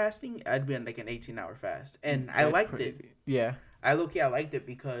was fasting, I'd be on, like, an 18-hour fast. And I liked it. Yeah. I liked it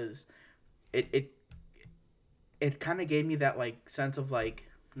because it kind of gave me that, like, sense of, like,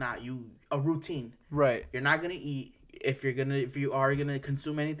 a routine. Right. You're not going to eat. If you are gonna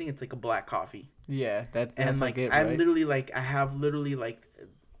consume anything, it's like a black coffee. Yeah, that's like it, right? I'm literally like I have literally like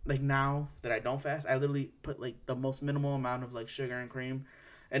now that I don't fast, I literally put like the most minimal amount of like sugar and cream,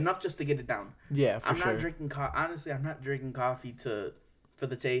 enough just to get it down. Yeah, for sure. I'm not drinking honestly, I'm not drinking coffee for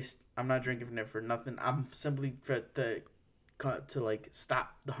the taste. I'm not drinking it for nothing. I'm simply to like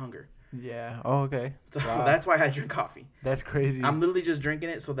stop the hunger. Yeah. Oh, okay. So that's why I drink coffee. That's crazy. I'm literally just drinking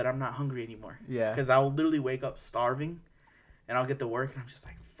it so that I'm not hungry anymore. Yeah. Because I'll literally wake up starving, and I'll get to work, and I'm just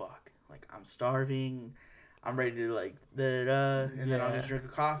like, fuck. Like, I'm starving. I'm ready to, like, da-da-da. And then I'll just drink a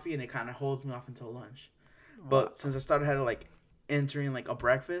coffee, and it kind of holds me off until lunch. But since I started having, like, entering, like, a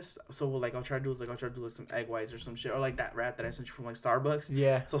breakfast, so, like, I'll try to do some egg whites or some shit, or, like, that wrap that I sent you from, like, Starbucks.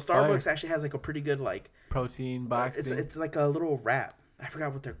 Yeah. So Starbucks actually has, like, a pretty good, like... protein box It's like a little wrap. I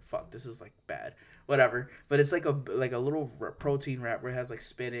forgot what they're... Fuck, this is, like, bad. Whatever. But it's like a little protein wrap where it has, like,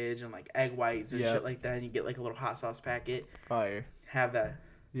 spinach and, like, egg whites and shit like that. And you get, like, a little hot sauce packet. Fire. Have that.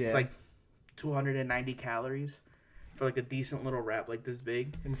 Yeah. It's, like, 290 calories for, like, a decent little wrap, like, this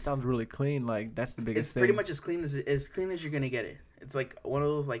big. And it sounds really clean. Like, that's the biggest thing. It's pretty much as clean as you're going to get it. It's, like, one of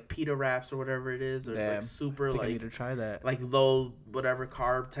those, like, pita wraps or whatever it is. Or it's, like, super, I like... need to try that. Like, low, whatever,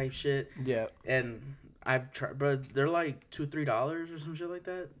 carb type shit. Yeah. And... I've tried, but they're like $2-3 or some shit like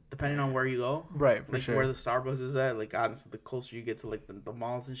that, depending on where you go. Right, for like sure. Where the Starbucks is at, like honestly, the closer you get to like the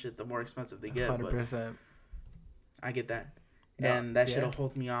malls and shit, the more expensive they get. 100%. I get that, and that shit'll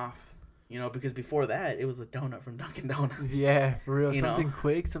hold me off, because before that it was a donut from Dunkin' Donuts. Yeah, for real, something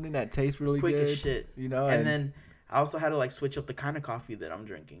quick, something that tastes really quick good. Quick as shit, And then I also had to like switch up the kind of coffee that I'm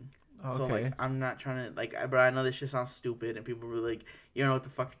drinking. Okay. So like I'm not trying to like, bro. I know this shit sounds stupid, and people were like, you don't know what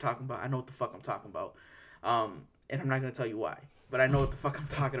the fuck you're talking about. I know what the fuck I'm talking about. And I'm not gonna tell you why, but I know what the fuck I'm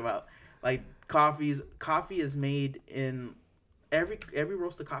talking about. Like coffee is made in every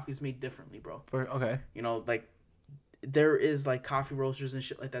roast of coffee is made differently, bro. Like there is like coffee roasters and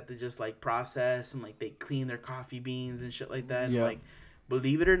shit like that just like process and like they clean their coffee beans and shit like that. And like,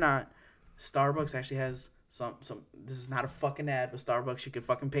 believe it or not, Starbucks actually has some. This is not a fucking ad, but Starbucks, you can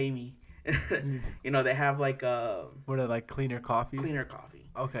fucking pay me. They have like what are like cleaner coffees? Cleaner coffee.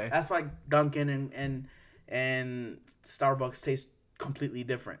 Okay. That's why Dunkin' and Starbucks taste completely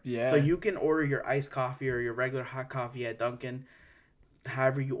different. Yeah. So you can order your iced coffee or your regular hot coffee at Dunkin',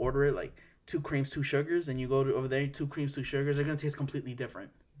 however you order it, like 2 creams, 2 sugars, and you go over there, 2 creams, 2 sugars, they're gonna taste completely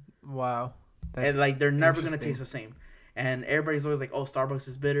different. Wow. And like they're never gonna taste the same. And everybody's always like, oh, Starbucks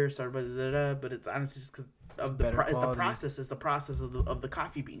is bitter, Starbucks is da-da, but it's honestly just because of the process. It's the process of the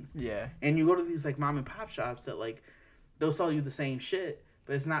coffee bean. Yeah. And you go to these like mom and pop shops that like they'll sell you the same shit,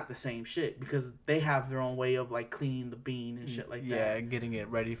 but it's not the same shit because they have their own way of like cleaning the bean and shit like that. Yeah, getting it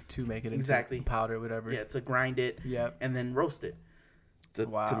ready to make it into powder, whatever. Yeah, to grind it. Yep. And then roast it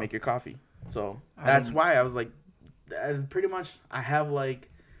to make your coffee. So that's why I was like, pretty much I have like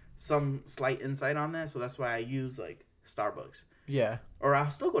some slight insight on that. So that's why I use like Starbucks. Yeah. Or I'll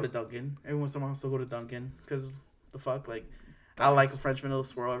still go to Dunkin'. Every once in a while I'll still go to Dunkin' because the fuck, like, I like a French vanilla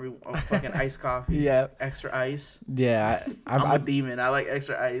swirl, fucking iced coffee. Yeah. Extra ice. Yeah. I'm a demon. I like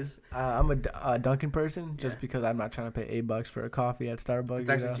extra ice. I'm a Dunkin' person just because I'm not trying to pay $8 for a coffee at Starbucks. It's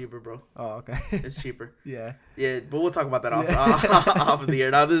actually cheaper, bro. Oh, okay. It's cheaper. Yeah. Yeah, but we'll talk about that off of the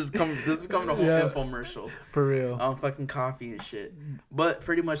air. Now this is becoming a whole infomercial. For real. On fucking coffee and shit. But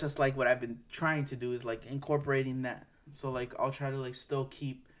pretty much that's like what I've been trying to do is like incorporating that. So like I'll try to like still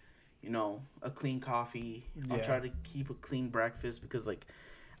keep, a clean coffee. I'll try to keep a clean breakfast because like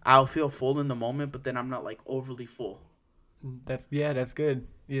I'll feel full in the moment, but then I'm not like overly full. That's good.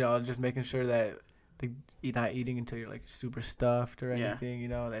 Just making sure that you're not eating until you're like super stuffed or anything.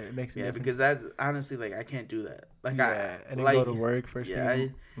 That it makes a difference. Because that honestly, like I can't do that. Like and then go to work first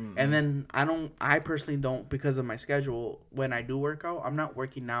thing. And then I personally don't because of my schedule. When I do work out, I'm not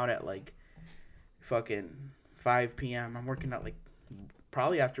working out at like fucking 5 p.m. I'm working out like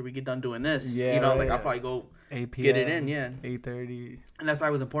probably after we get done doing this. Yeah, you know, right, like yeah. I'll probably go 8 p.m. get it in. Yeah, 8:30. and that's why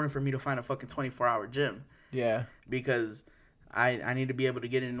it was important for me to find a fucking 24-hour gym Yeah. because I need to be able to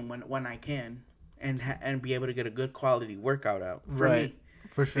get in when I can and be able to get a good quality workout out for Right. me.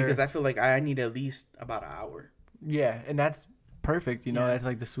 For sure. Because I feel like I need at least about an hour. Yeah, and that's perfect. You know, Yeah. that's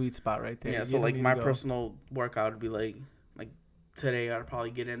like the sweet spot right there. Yeah, You so don't like need my to go- personal workout would be like today I'd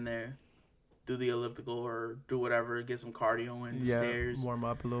probably get in there, do the elliptical or do whatever, get some cardio in the stairs. warm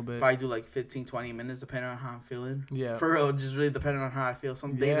up a little bit. Probably do like 15, 20 minutes depending on how I'm feeling. Yeah. For real, just really depending on how I feel.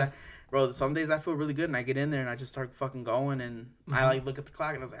 Some days some days I feel really good and I get in there and I just start fucking going and I like look at the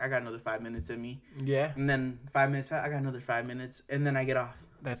clock and I was like, I got another 5 minutes in me. Yeah. And then 5 minutes pass, I got another 5 minutes and then I get off.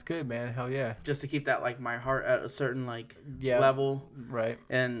 That's good, man. Hell yeah. Just to keep that like my heart at a certain like Yeah. level. Right.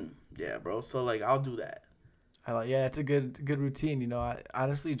 And yeah, bro. So like I'll do that. It's a good routine. You know, I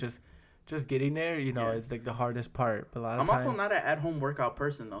honestly just getting there. You know, Yeah. it's like the hardest part. But a lot of I'm times. also not an at-home workout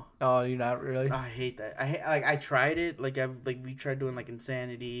person though. Oh, you're not really. I hate that. I tried it. We tried doing like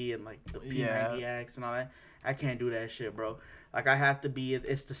Insanity and like the P90X and all that. I can't do that shit, bro. Like I have to be.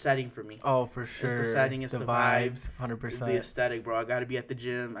 It's the setting for me. Oh, for sure. It's the setting. It's the vibes. It's 100%. the aesthetic, bro. I gotta be at the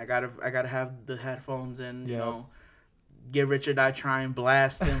gym. I gotta have the headphones in. You Yep. know, Get Rich or Die Trying,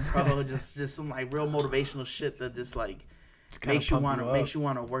 blasting, bro. just some like real motivational shit that just like Just kinda makes you pump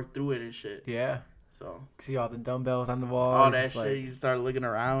wanna work through it and shit. Yeah. So See all the dumbbells on the wall. all that just shit, like- you start looking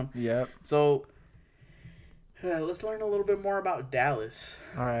around. Yep. So let's learn a little bit more about Dallas.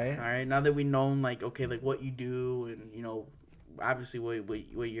 All right. All right, now that we know like what you do and you know obviously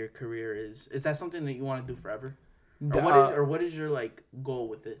what your career is that something that you want to do forever, or what is your like goal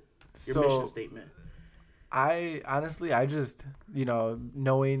with it, your mission statement? I honestly, I just, you know,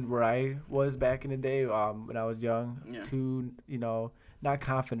 knowing where I was back in the day, when I was young, to, you know, not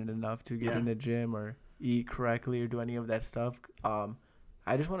confident enough to get in the gym or eat correctly or do any of that stuff.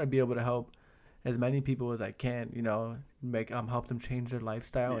 I just want to be able to help as many people as I can, you know, help them change their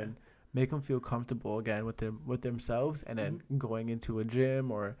lifestyle and make them feel comfortable again with themselves, and then going into a gym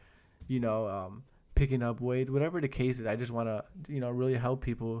or, you know, picking up weight, whatever the case is. I just want to, you know, really help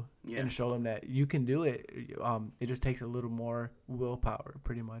people and show them that you can do it. It just takes a little more willpower,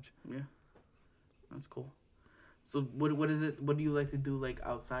 pretty much. Yeah, that's cool. So what is it? What do you like to do like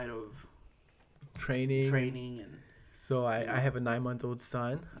outside of training and? So I have a 9-month-old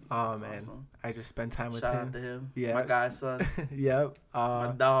son, and Awesome. I just spend time with Shout him. out to him. Yeah. My godson. Yep.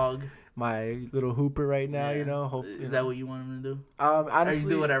 My dog. My little hooper right now, Yeah. you know. Is that what you want him to do? Honestly, Or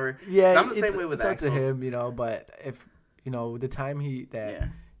you do whatever. Yeah, I'm the same way with it's Axel. up to him, you know. But if you know the time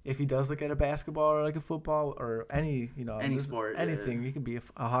if he does look at a basketball or like a football or any, you know, Any sport, anything, he could be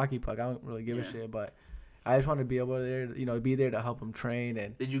a hockey puck. I don't really give a Yeah. shit, but I just want to be able to be there to help him train.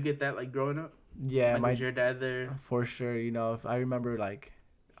 And Did you get that like growing up? yeah, Was your dad there? for sure. You know, if I remember like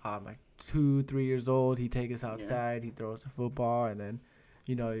 2-3 years old, he'd take us outside, he'd throw us a football, and then,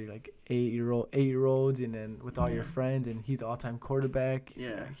 you know, you're like 8-year-olds, and then with all your friends, and he's the all-time quarterback.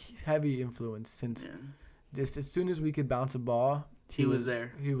 Yeah. He's heavy influence since Yeah. just as soon as we could bounce a ball, He was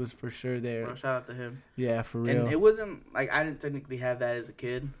there. He was for sure there. Bro, shout out to him. Yeah, for real. And it wasn't like I didn't technically have that as a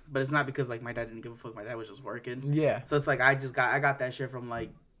kid, but it's not because like my dad didn't give a fuck. My dad was just working. Yeah. So it's like I got that shit from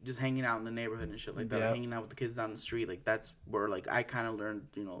like just hanging out in the neighborhood and shit like that. Yeah. Like, hanging out with the kids down the street. Like that's where like I kind of learned,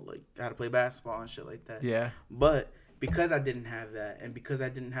 you know, like how to play basketball and shit like that. Yeah. But because I didn't have that, and because I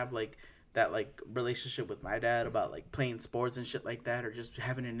didn't have like that like relationship with my dad about like playing sports and shit like that, or just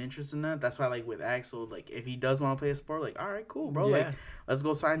having an interest in that, that's why like with Axel, like if he does want to play a sport, like all right, cool, bro, like let's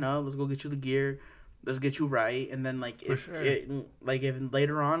go sign up, let's go get you the gear, let's get you right, and then like if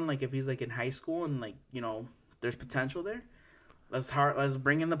later on, like if he's like in high school and like, you know, there's potential there, let's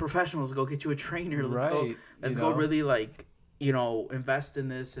bring in the professionals, go get you a trainer, let's go really like, you know, invest in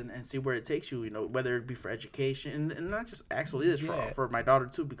this and see where it takes you, you know, whether it be for education and not just Axel either, for my daughter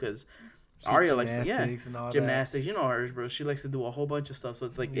too, because Aria likes gymnastics, you know her, bro. She likes to do a whole bunch of stuff. So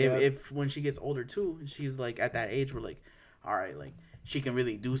it's like if when she gets older too, she's like at that age where like, all right, like she can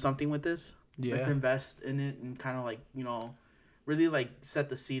really do something with this. Yeah. Let's invest in it and kind of like, you know, really like set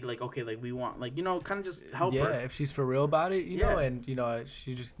the seed. Like, okay, like we want, like, you know, kind of just help her. Yeah, if she's for real about it, you know, and you know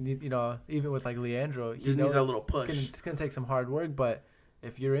she just need, you know, even with like Leandro, just needs a little push. It's gonna take some hard work, but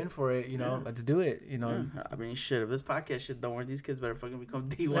if you're in for it, you know, let's do it. You know, I mean, shit. If this podcast shit don't work, these kids better fucking become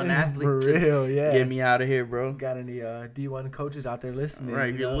D1 athletes. For real, yeah. Get me out of here, bro. Got any D1 coaches out there listening?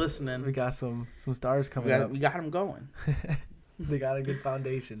 Right, if you're listening, we got some stars coming up. We got them going. They got a good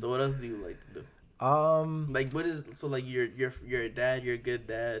foundation. So what else do you like to do? Like what is like you're a dad. You're a good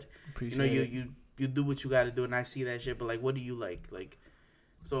dad. Appreciate you do what you got to do, and I see that shit. But like, what do you like? Like,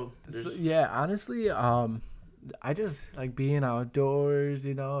 so yeah, honestly, I just like being outdoors,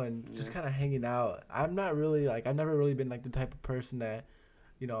 you know, and just kind of hanging out. I'm not really like I've never really been like the type of person that,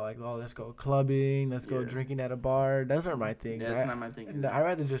 you know, like, oh, let's go clubbing, let's go drinking at a bar. Those are my things. Yeah, that's not my thing. I'd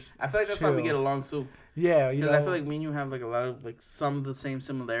rather just. I feel like that's chill. why we get along too. Yeah, you know. Because I feel like me and you have like a lot of like some of the same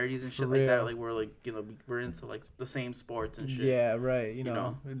similarities and shit like that. Like we're like, you know, we're into like the same sports and shit. Yeah, right. You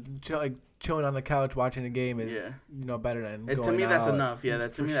know? Like chilling on the couch watching a game is you know better than going to me that's out. enough. Yeah,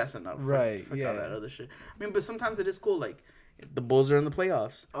 to me that's enough. Right. Fuck all that other shit. I mean, but sometimes it is cool. Like the Bulls are in the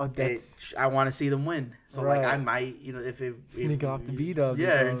playoffs. Oh, that's. I want to see them win. So like I might, you know, if it sneak off the B-Dubs.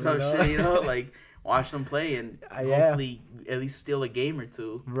 Yeah, or some shit. You know, like watch them play and hopefully at least steal a game or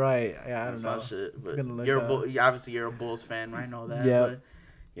two. Right. Yeah, I don't know. Shit. But look obviously you're a Bulls fan. I know that. Yeah. But,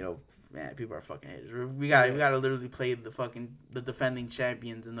 you know, man, people are fucking haters. We gotta literally play the defending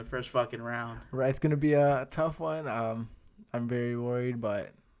champions in the first fucking round. Right. It's gonna be a tough one. I'm very worried,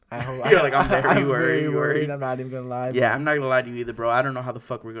 but I hope. You're like, I'm very worried. I'm not even gonna lie. Yeah, I'm not gonna lie to you either, bro. I don't know how the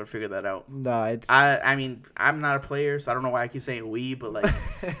fuck we're gonna figure that out. No, it's. I mean, I'm not a player, so I don't know why I keep saying we, but like,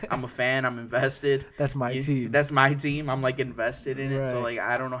 I'm a fan. I'm invested. That's my team. That's my team. I'm like invested in it. So like,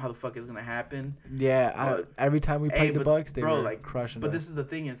 I don't know how the fuck it's gonna happen. Yeah, every time we played the Bucks, they were like crushing. But this is the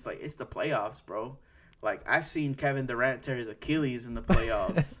thing. It's like it's the playoffs, bro. Like I've seen Kevin Durant tear his Achilles in the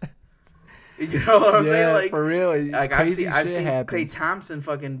playoffs. You know what I'm saying? Like for real. It's like crazy I've seen happens. Klay Thompson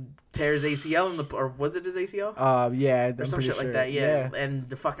fucking tears ACL in the, or was it his ACL? Yeah, or some shit like that. Yeah. And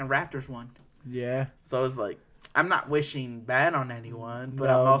the fucking Raptors won. Yeah. So it's like I'm not wishing bad on anyone, but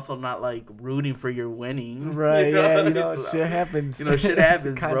I'm also not like rooting for your winning. Right? You know? Yeah. You know, shit happens. You know, shit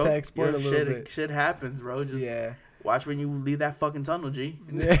happens, it's a contact sport a little bit. Shit happens, bro. Just watch when you leave that fucking tunnel, G.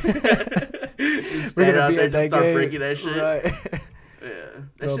 Yeah. Stand out there, just start breaking that shit. Right. Yeah,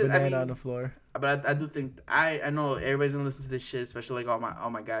 throw a banana on the floor. But I do think I know everybody's gonna listen to this shit, especially like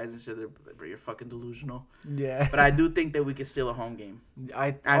all my guys and shit. They're like, you're fucking delusional. Yeah. But I do think that we could steal a home game.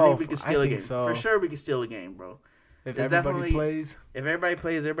 I think we could steal a game so. For sure. We could steal a game, bro. If everybody plays,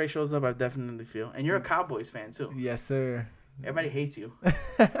 everybody shows up, I definitely feel. And you're a Cowboys fan too. Yes, sir. Everybody hates you.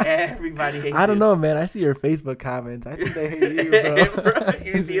 Everybody hates you. I don't know, man. I see your Facebook comments. I think they hate you, bro.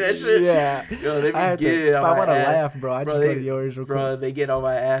 You see that shit? Yeah. Yo, they be if I want to laugh, bro, I just go to yours real quick. Bro, they get on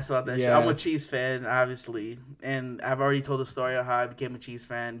my ass about that shit. I'm a Chiefs fan, obviously. And I've already told the story of how I became a Chiefs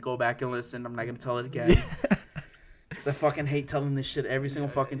fan. Go back and listen. I'm not going to tell it again. Because I fucking hate telling this shit every single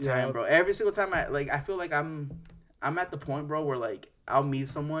fucking time, bro. Every single time I feel like I'm at the point, bro, where like I'll meet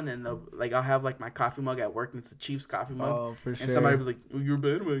someone and I'll have like my coffee mug at work and it's the Chiefs coffee mug. Oh, for sure. And somebody will be like, oh, you're a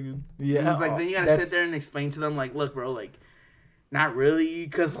bandwagon. Yeah. And it's like, then you gotta sit there and explain to them, like, look, bro, like, not really,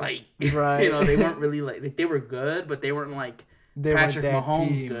 because, like, right. You know, they weren't really, like, they were good, but they weren't, like, Patrick Mahomes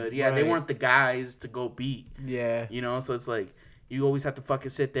team. Good. Yeah, right. They weren't the guys to go beat. Yeah. You know, so it's like, you always have to fucking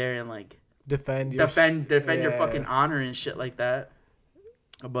sit there and, like, defend your fucking honor and shit like that.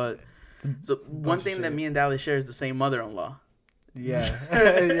 But, so one thing that me and Dally share is the same mother-in-law. Yeah.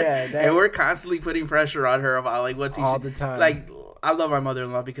 Yeah. And we're constantly putting pressure on her about, like, what's all the time. Like, I love my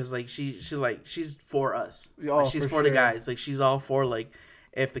mother-in-law because, like, she's for us. Oh, like, she's for the guys. Like, she's all for, like,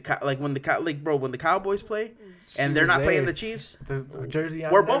 if when the Cowboys play and they're not playing the Chiefs, the jersey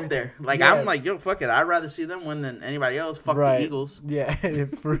on, we're both there. Like, I'm like, yo, fuck it. I'd rather see them win than anybody else. Fuck the Eagles. Yeah.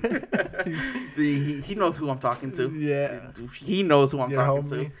 He knows who I'm talking to. Yeah. He knows who I'm talking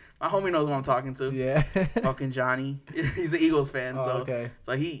to. My homie knows who I'm talking to. Yeah. Fucking Johnny. He's an Eagles fan. So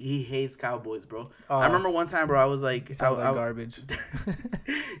he hates Cowboys, bro. I remember one time, bro, I was like... He sounds like garbage.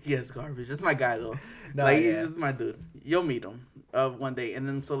 He is garbage. That's my guy, though. No, like, he's just my dude. You'll meet him one day. And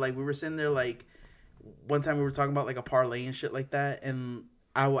then, so, like, we were sitting there, like... One time we were talking about, like, a parlay and shit like that. And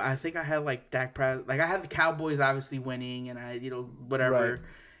I think I had, like, Dak Prescott... Like, I had the Cowboys obviously winning. And I, whatever. Right.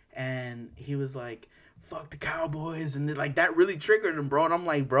 And he was like... Fuck the Cowboys, and like that really triggered him, bro. And I'm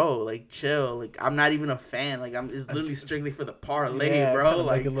like, bro, like chill. Like I'm not even a fan. Like it's literally strictly for the parlay, bro.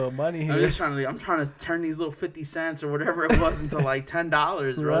 Like make a little money here. I'm trying to turn these little 50 cents or whatever it was into like $10,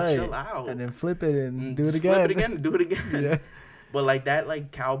 bro. Right. Chill out. And then flip it and do it again. Flip it again and do it again. Yeah. But like that,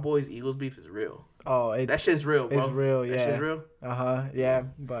 like Cowboys Eagles beef is real. Oh, that shit's real, bro. It's real, yeah. That shit's real. Yeah,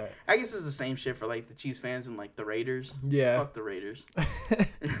 but I guess it's the same shit for like the Chiefs fans and like the Raiders. Yeah. Fuck the Raiders.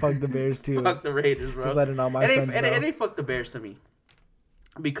 Fuck the Bears too. Fuck the Raiders, bro. Just letting all my friends know. And they fuck the Bears to me,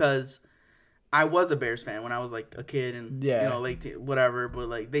 because I was a Bears fan when I was like a kid and like whatever. But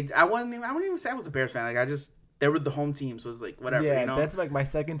like I wouldn't even say I was a Bears fan. Like they were the home team, so it's like whatever. Yeah, that's like my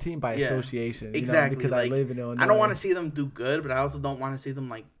second team by association. Exactly, because like, I live in Illinois. I don't want to see them do good, but I also don't want to see them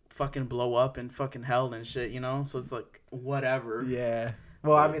like fucking blow up and fucking hell and shit, so it's like whatever. Yeah,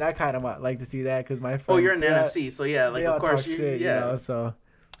 well, I mean, I kind of like to see that because my friends. Oh, you're in the NFC, so yeah, like of course you. Yeah, so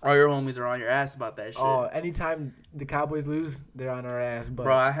All your homies are on your ass about that shit. Oh, anytime the Cowboys lose, they're on our ass. But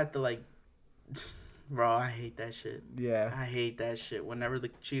bro, I had to like, bro, I hate that shit. Yeah. I hate that shit. Whenever the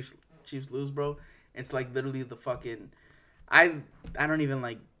Chiefs lose, bro, it's like literally the fucking. I don't even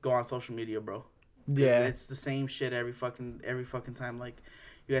like go on social media, bro. Yeah. It's the same shit every fucking time. Like,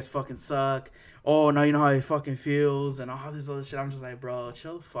 you guys fucking suck. Oh, now you know how it fucking feels and all this other shit. I'm just like, bro,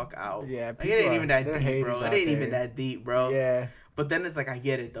 chill the fuck out. Yeah. Like, it ain't even that deep, bro. It ain't even that deep, bro. Yeah. But then it's like, I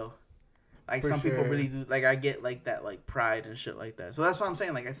get it though. Like, some people really do. Like, I get like that, like pride and shit like that. So that's what I'm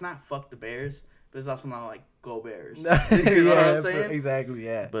saying. Like, it's not fuck the Bears, but it's also not like go Bears. You know what I'm saying? Exactly.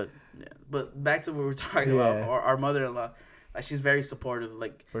 Yeah. But back to what we're talking about. Our mother-in-law, like, she's very supportive.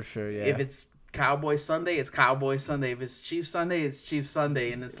 Like, for sure. Yeah. If it's Cowboy Sunday, it's Cowboy Sunday. If it's Chiefs Sunday, it's Chiefs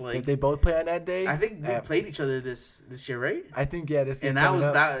Sunday. And it's like, if they both play on that day, I think we played each other this year, right? I think this game. And that was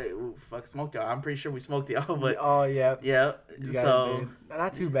that. Fuck, smoked y'all. I'm pretty sure we smoked y'all, but oh yeah, yeah. So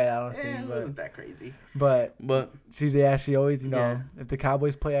not too bad, I don't think. It wasn't that crazy. But she always, Yeah. if the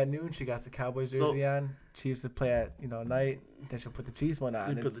Cowboys play at noon, she got the Cowboys jersey on. Chiefs to play at night, then she'll put the Chiefs one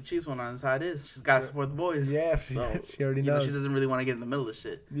on. She put the Chiefs one on. That's how it is. She's got to support the boys. Yeah, she already knows. She doesn't really want to get in the middle of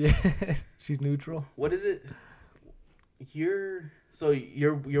shit. Yeah, she's neutral. What is it? You're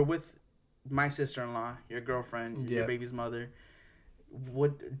with my sister-in-law, your girlfriend, your baby's mother.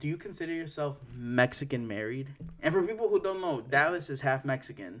 What do you consider yourself Mexican married? And for people who don't know, Dallas is half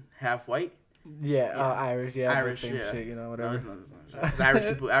Mexican, half white. Yeah, Irish. Yeah, Irish. Same shit. Whatever. No, it's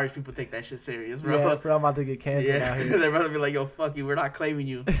not. Irish people take that shit serious, bro. Yeah, bro, I'm about to get canceled out here. They're about to be like, yo, fuck you. We're not claiming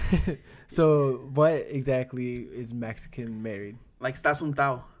you. So, what exactly is Mexican married? Like, estás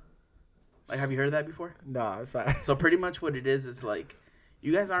juntado. Like, have you heard of that before? No, sorry. So, pretty much what it is, it's like,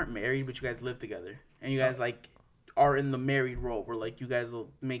 you guys aren't married, but you guys live together. And you guys, like, are in the married role where, like, you guys will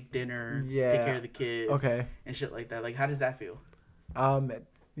make dinner, take care of the kid. Okay. And shit like that. Like, how does that feel?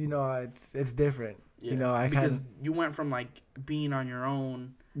 It's different. Yeah. Because you went from, like, being on your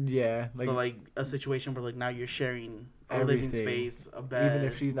own. Yeah. To, like, a situation where, like, now you're sharing a living space, a bed. Even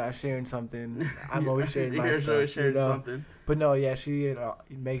if she's not sharing something, I'm always sharing my stuff. You're always sharing something. But no, yeah, she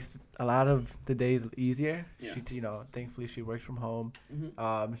makes a lot of the days easier. Yeah. She, thankfully she works from home.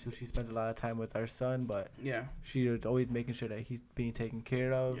 Mm-hmm. So she spends a lot of time with our son, but yeah, she is always making sure that he's being taken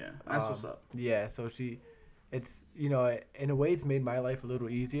care of. Yeah, that's what's up. Yeah, so it's in a way it's made my life a little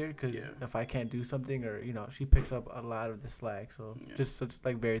easier because if I can't do something or she picks up a lot of the slack, so just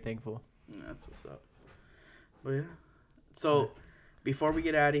like very thankful. Yeah, that's what's up. But yeah, so before we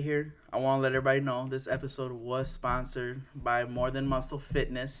get out of here, I want to let everybody know this episode was sponsored by More Than Muscle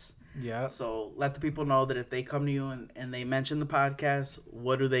Fitness. Yeah. So let the people know that if they come to you and they mention the podcast,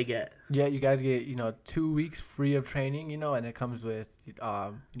 what do they get? Yeah, you guys get 2 weeks free of training, and it comes with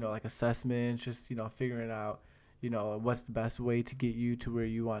like assessments, just figuring out what's the best way to get you to where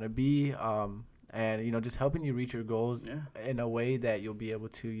you want to be, and just helping you reach your goals in a way that you'll be able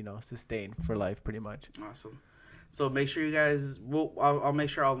to sustain for life, pretty much. Awesome. So make sure you guys. I'll make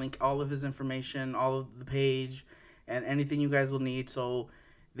sure I'll link all of his information, all of the page, and anything you guys will need. So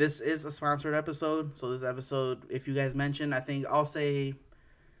this is a sponsored episode. So this episode, if you guys mention, I think I'll say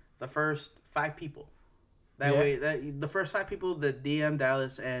the first 5 people. That way, the first 5 people that DM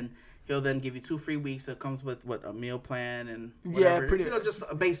Dallas, and he'll then give you 2 free weeks. That comes with a meal plan and whatever. Yeah, just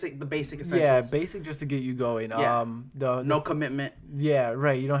the basic essentials. Yeah, basic just to get you going. Yeah. No commitment. Yeah,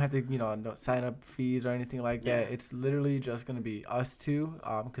 right. You don't have to no sign up fees or anything like that. It's literally just gonna be us two.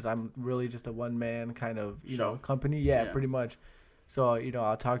 Because I'm really just a one man kind of company. Yeah, pretty much. So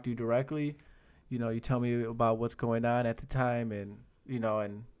I'll talk to you directly. You tell me about what's going on at the time, and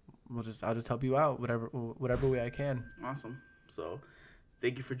and I'll just help you out whatever way I can. Awesome. So.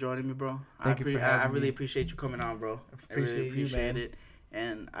 Thank you for joining me, bro. Thank you for having me. I really appreciate you coming on, bro. I really appreciate it.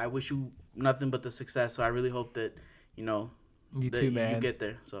 And I wish you nothing but the success. So I really hope that, you too, man. You get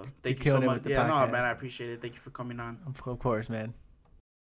there. So thank you so much. Yeah, no, man, I appreciate it. Thank you for coming on. Of course, man.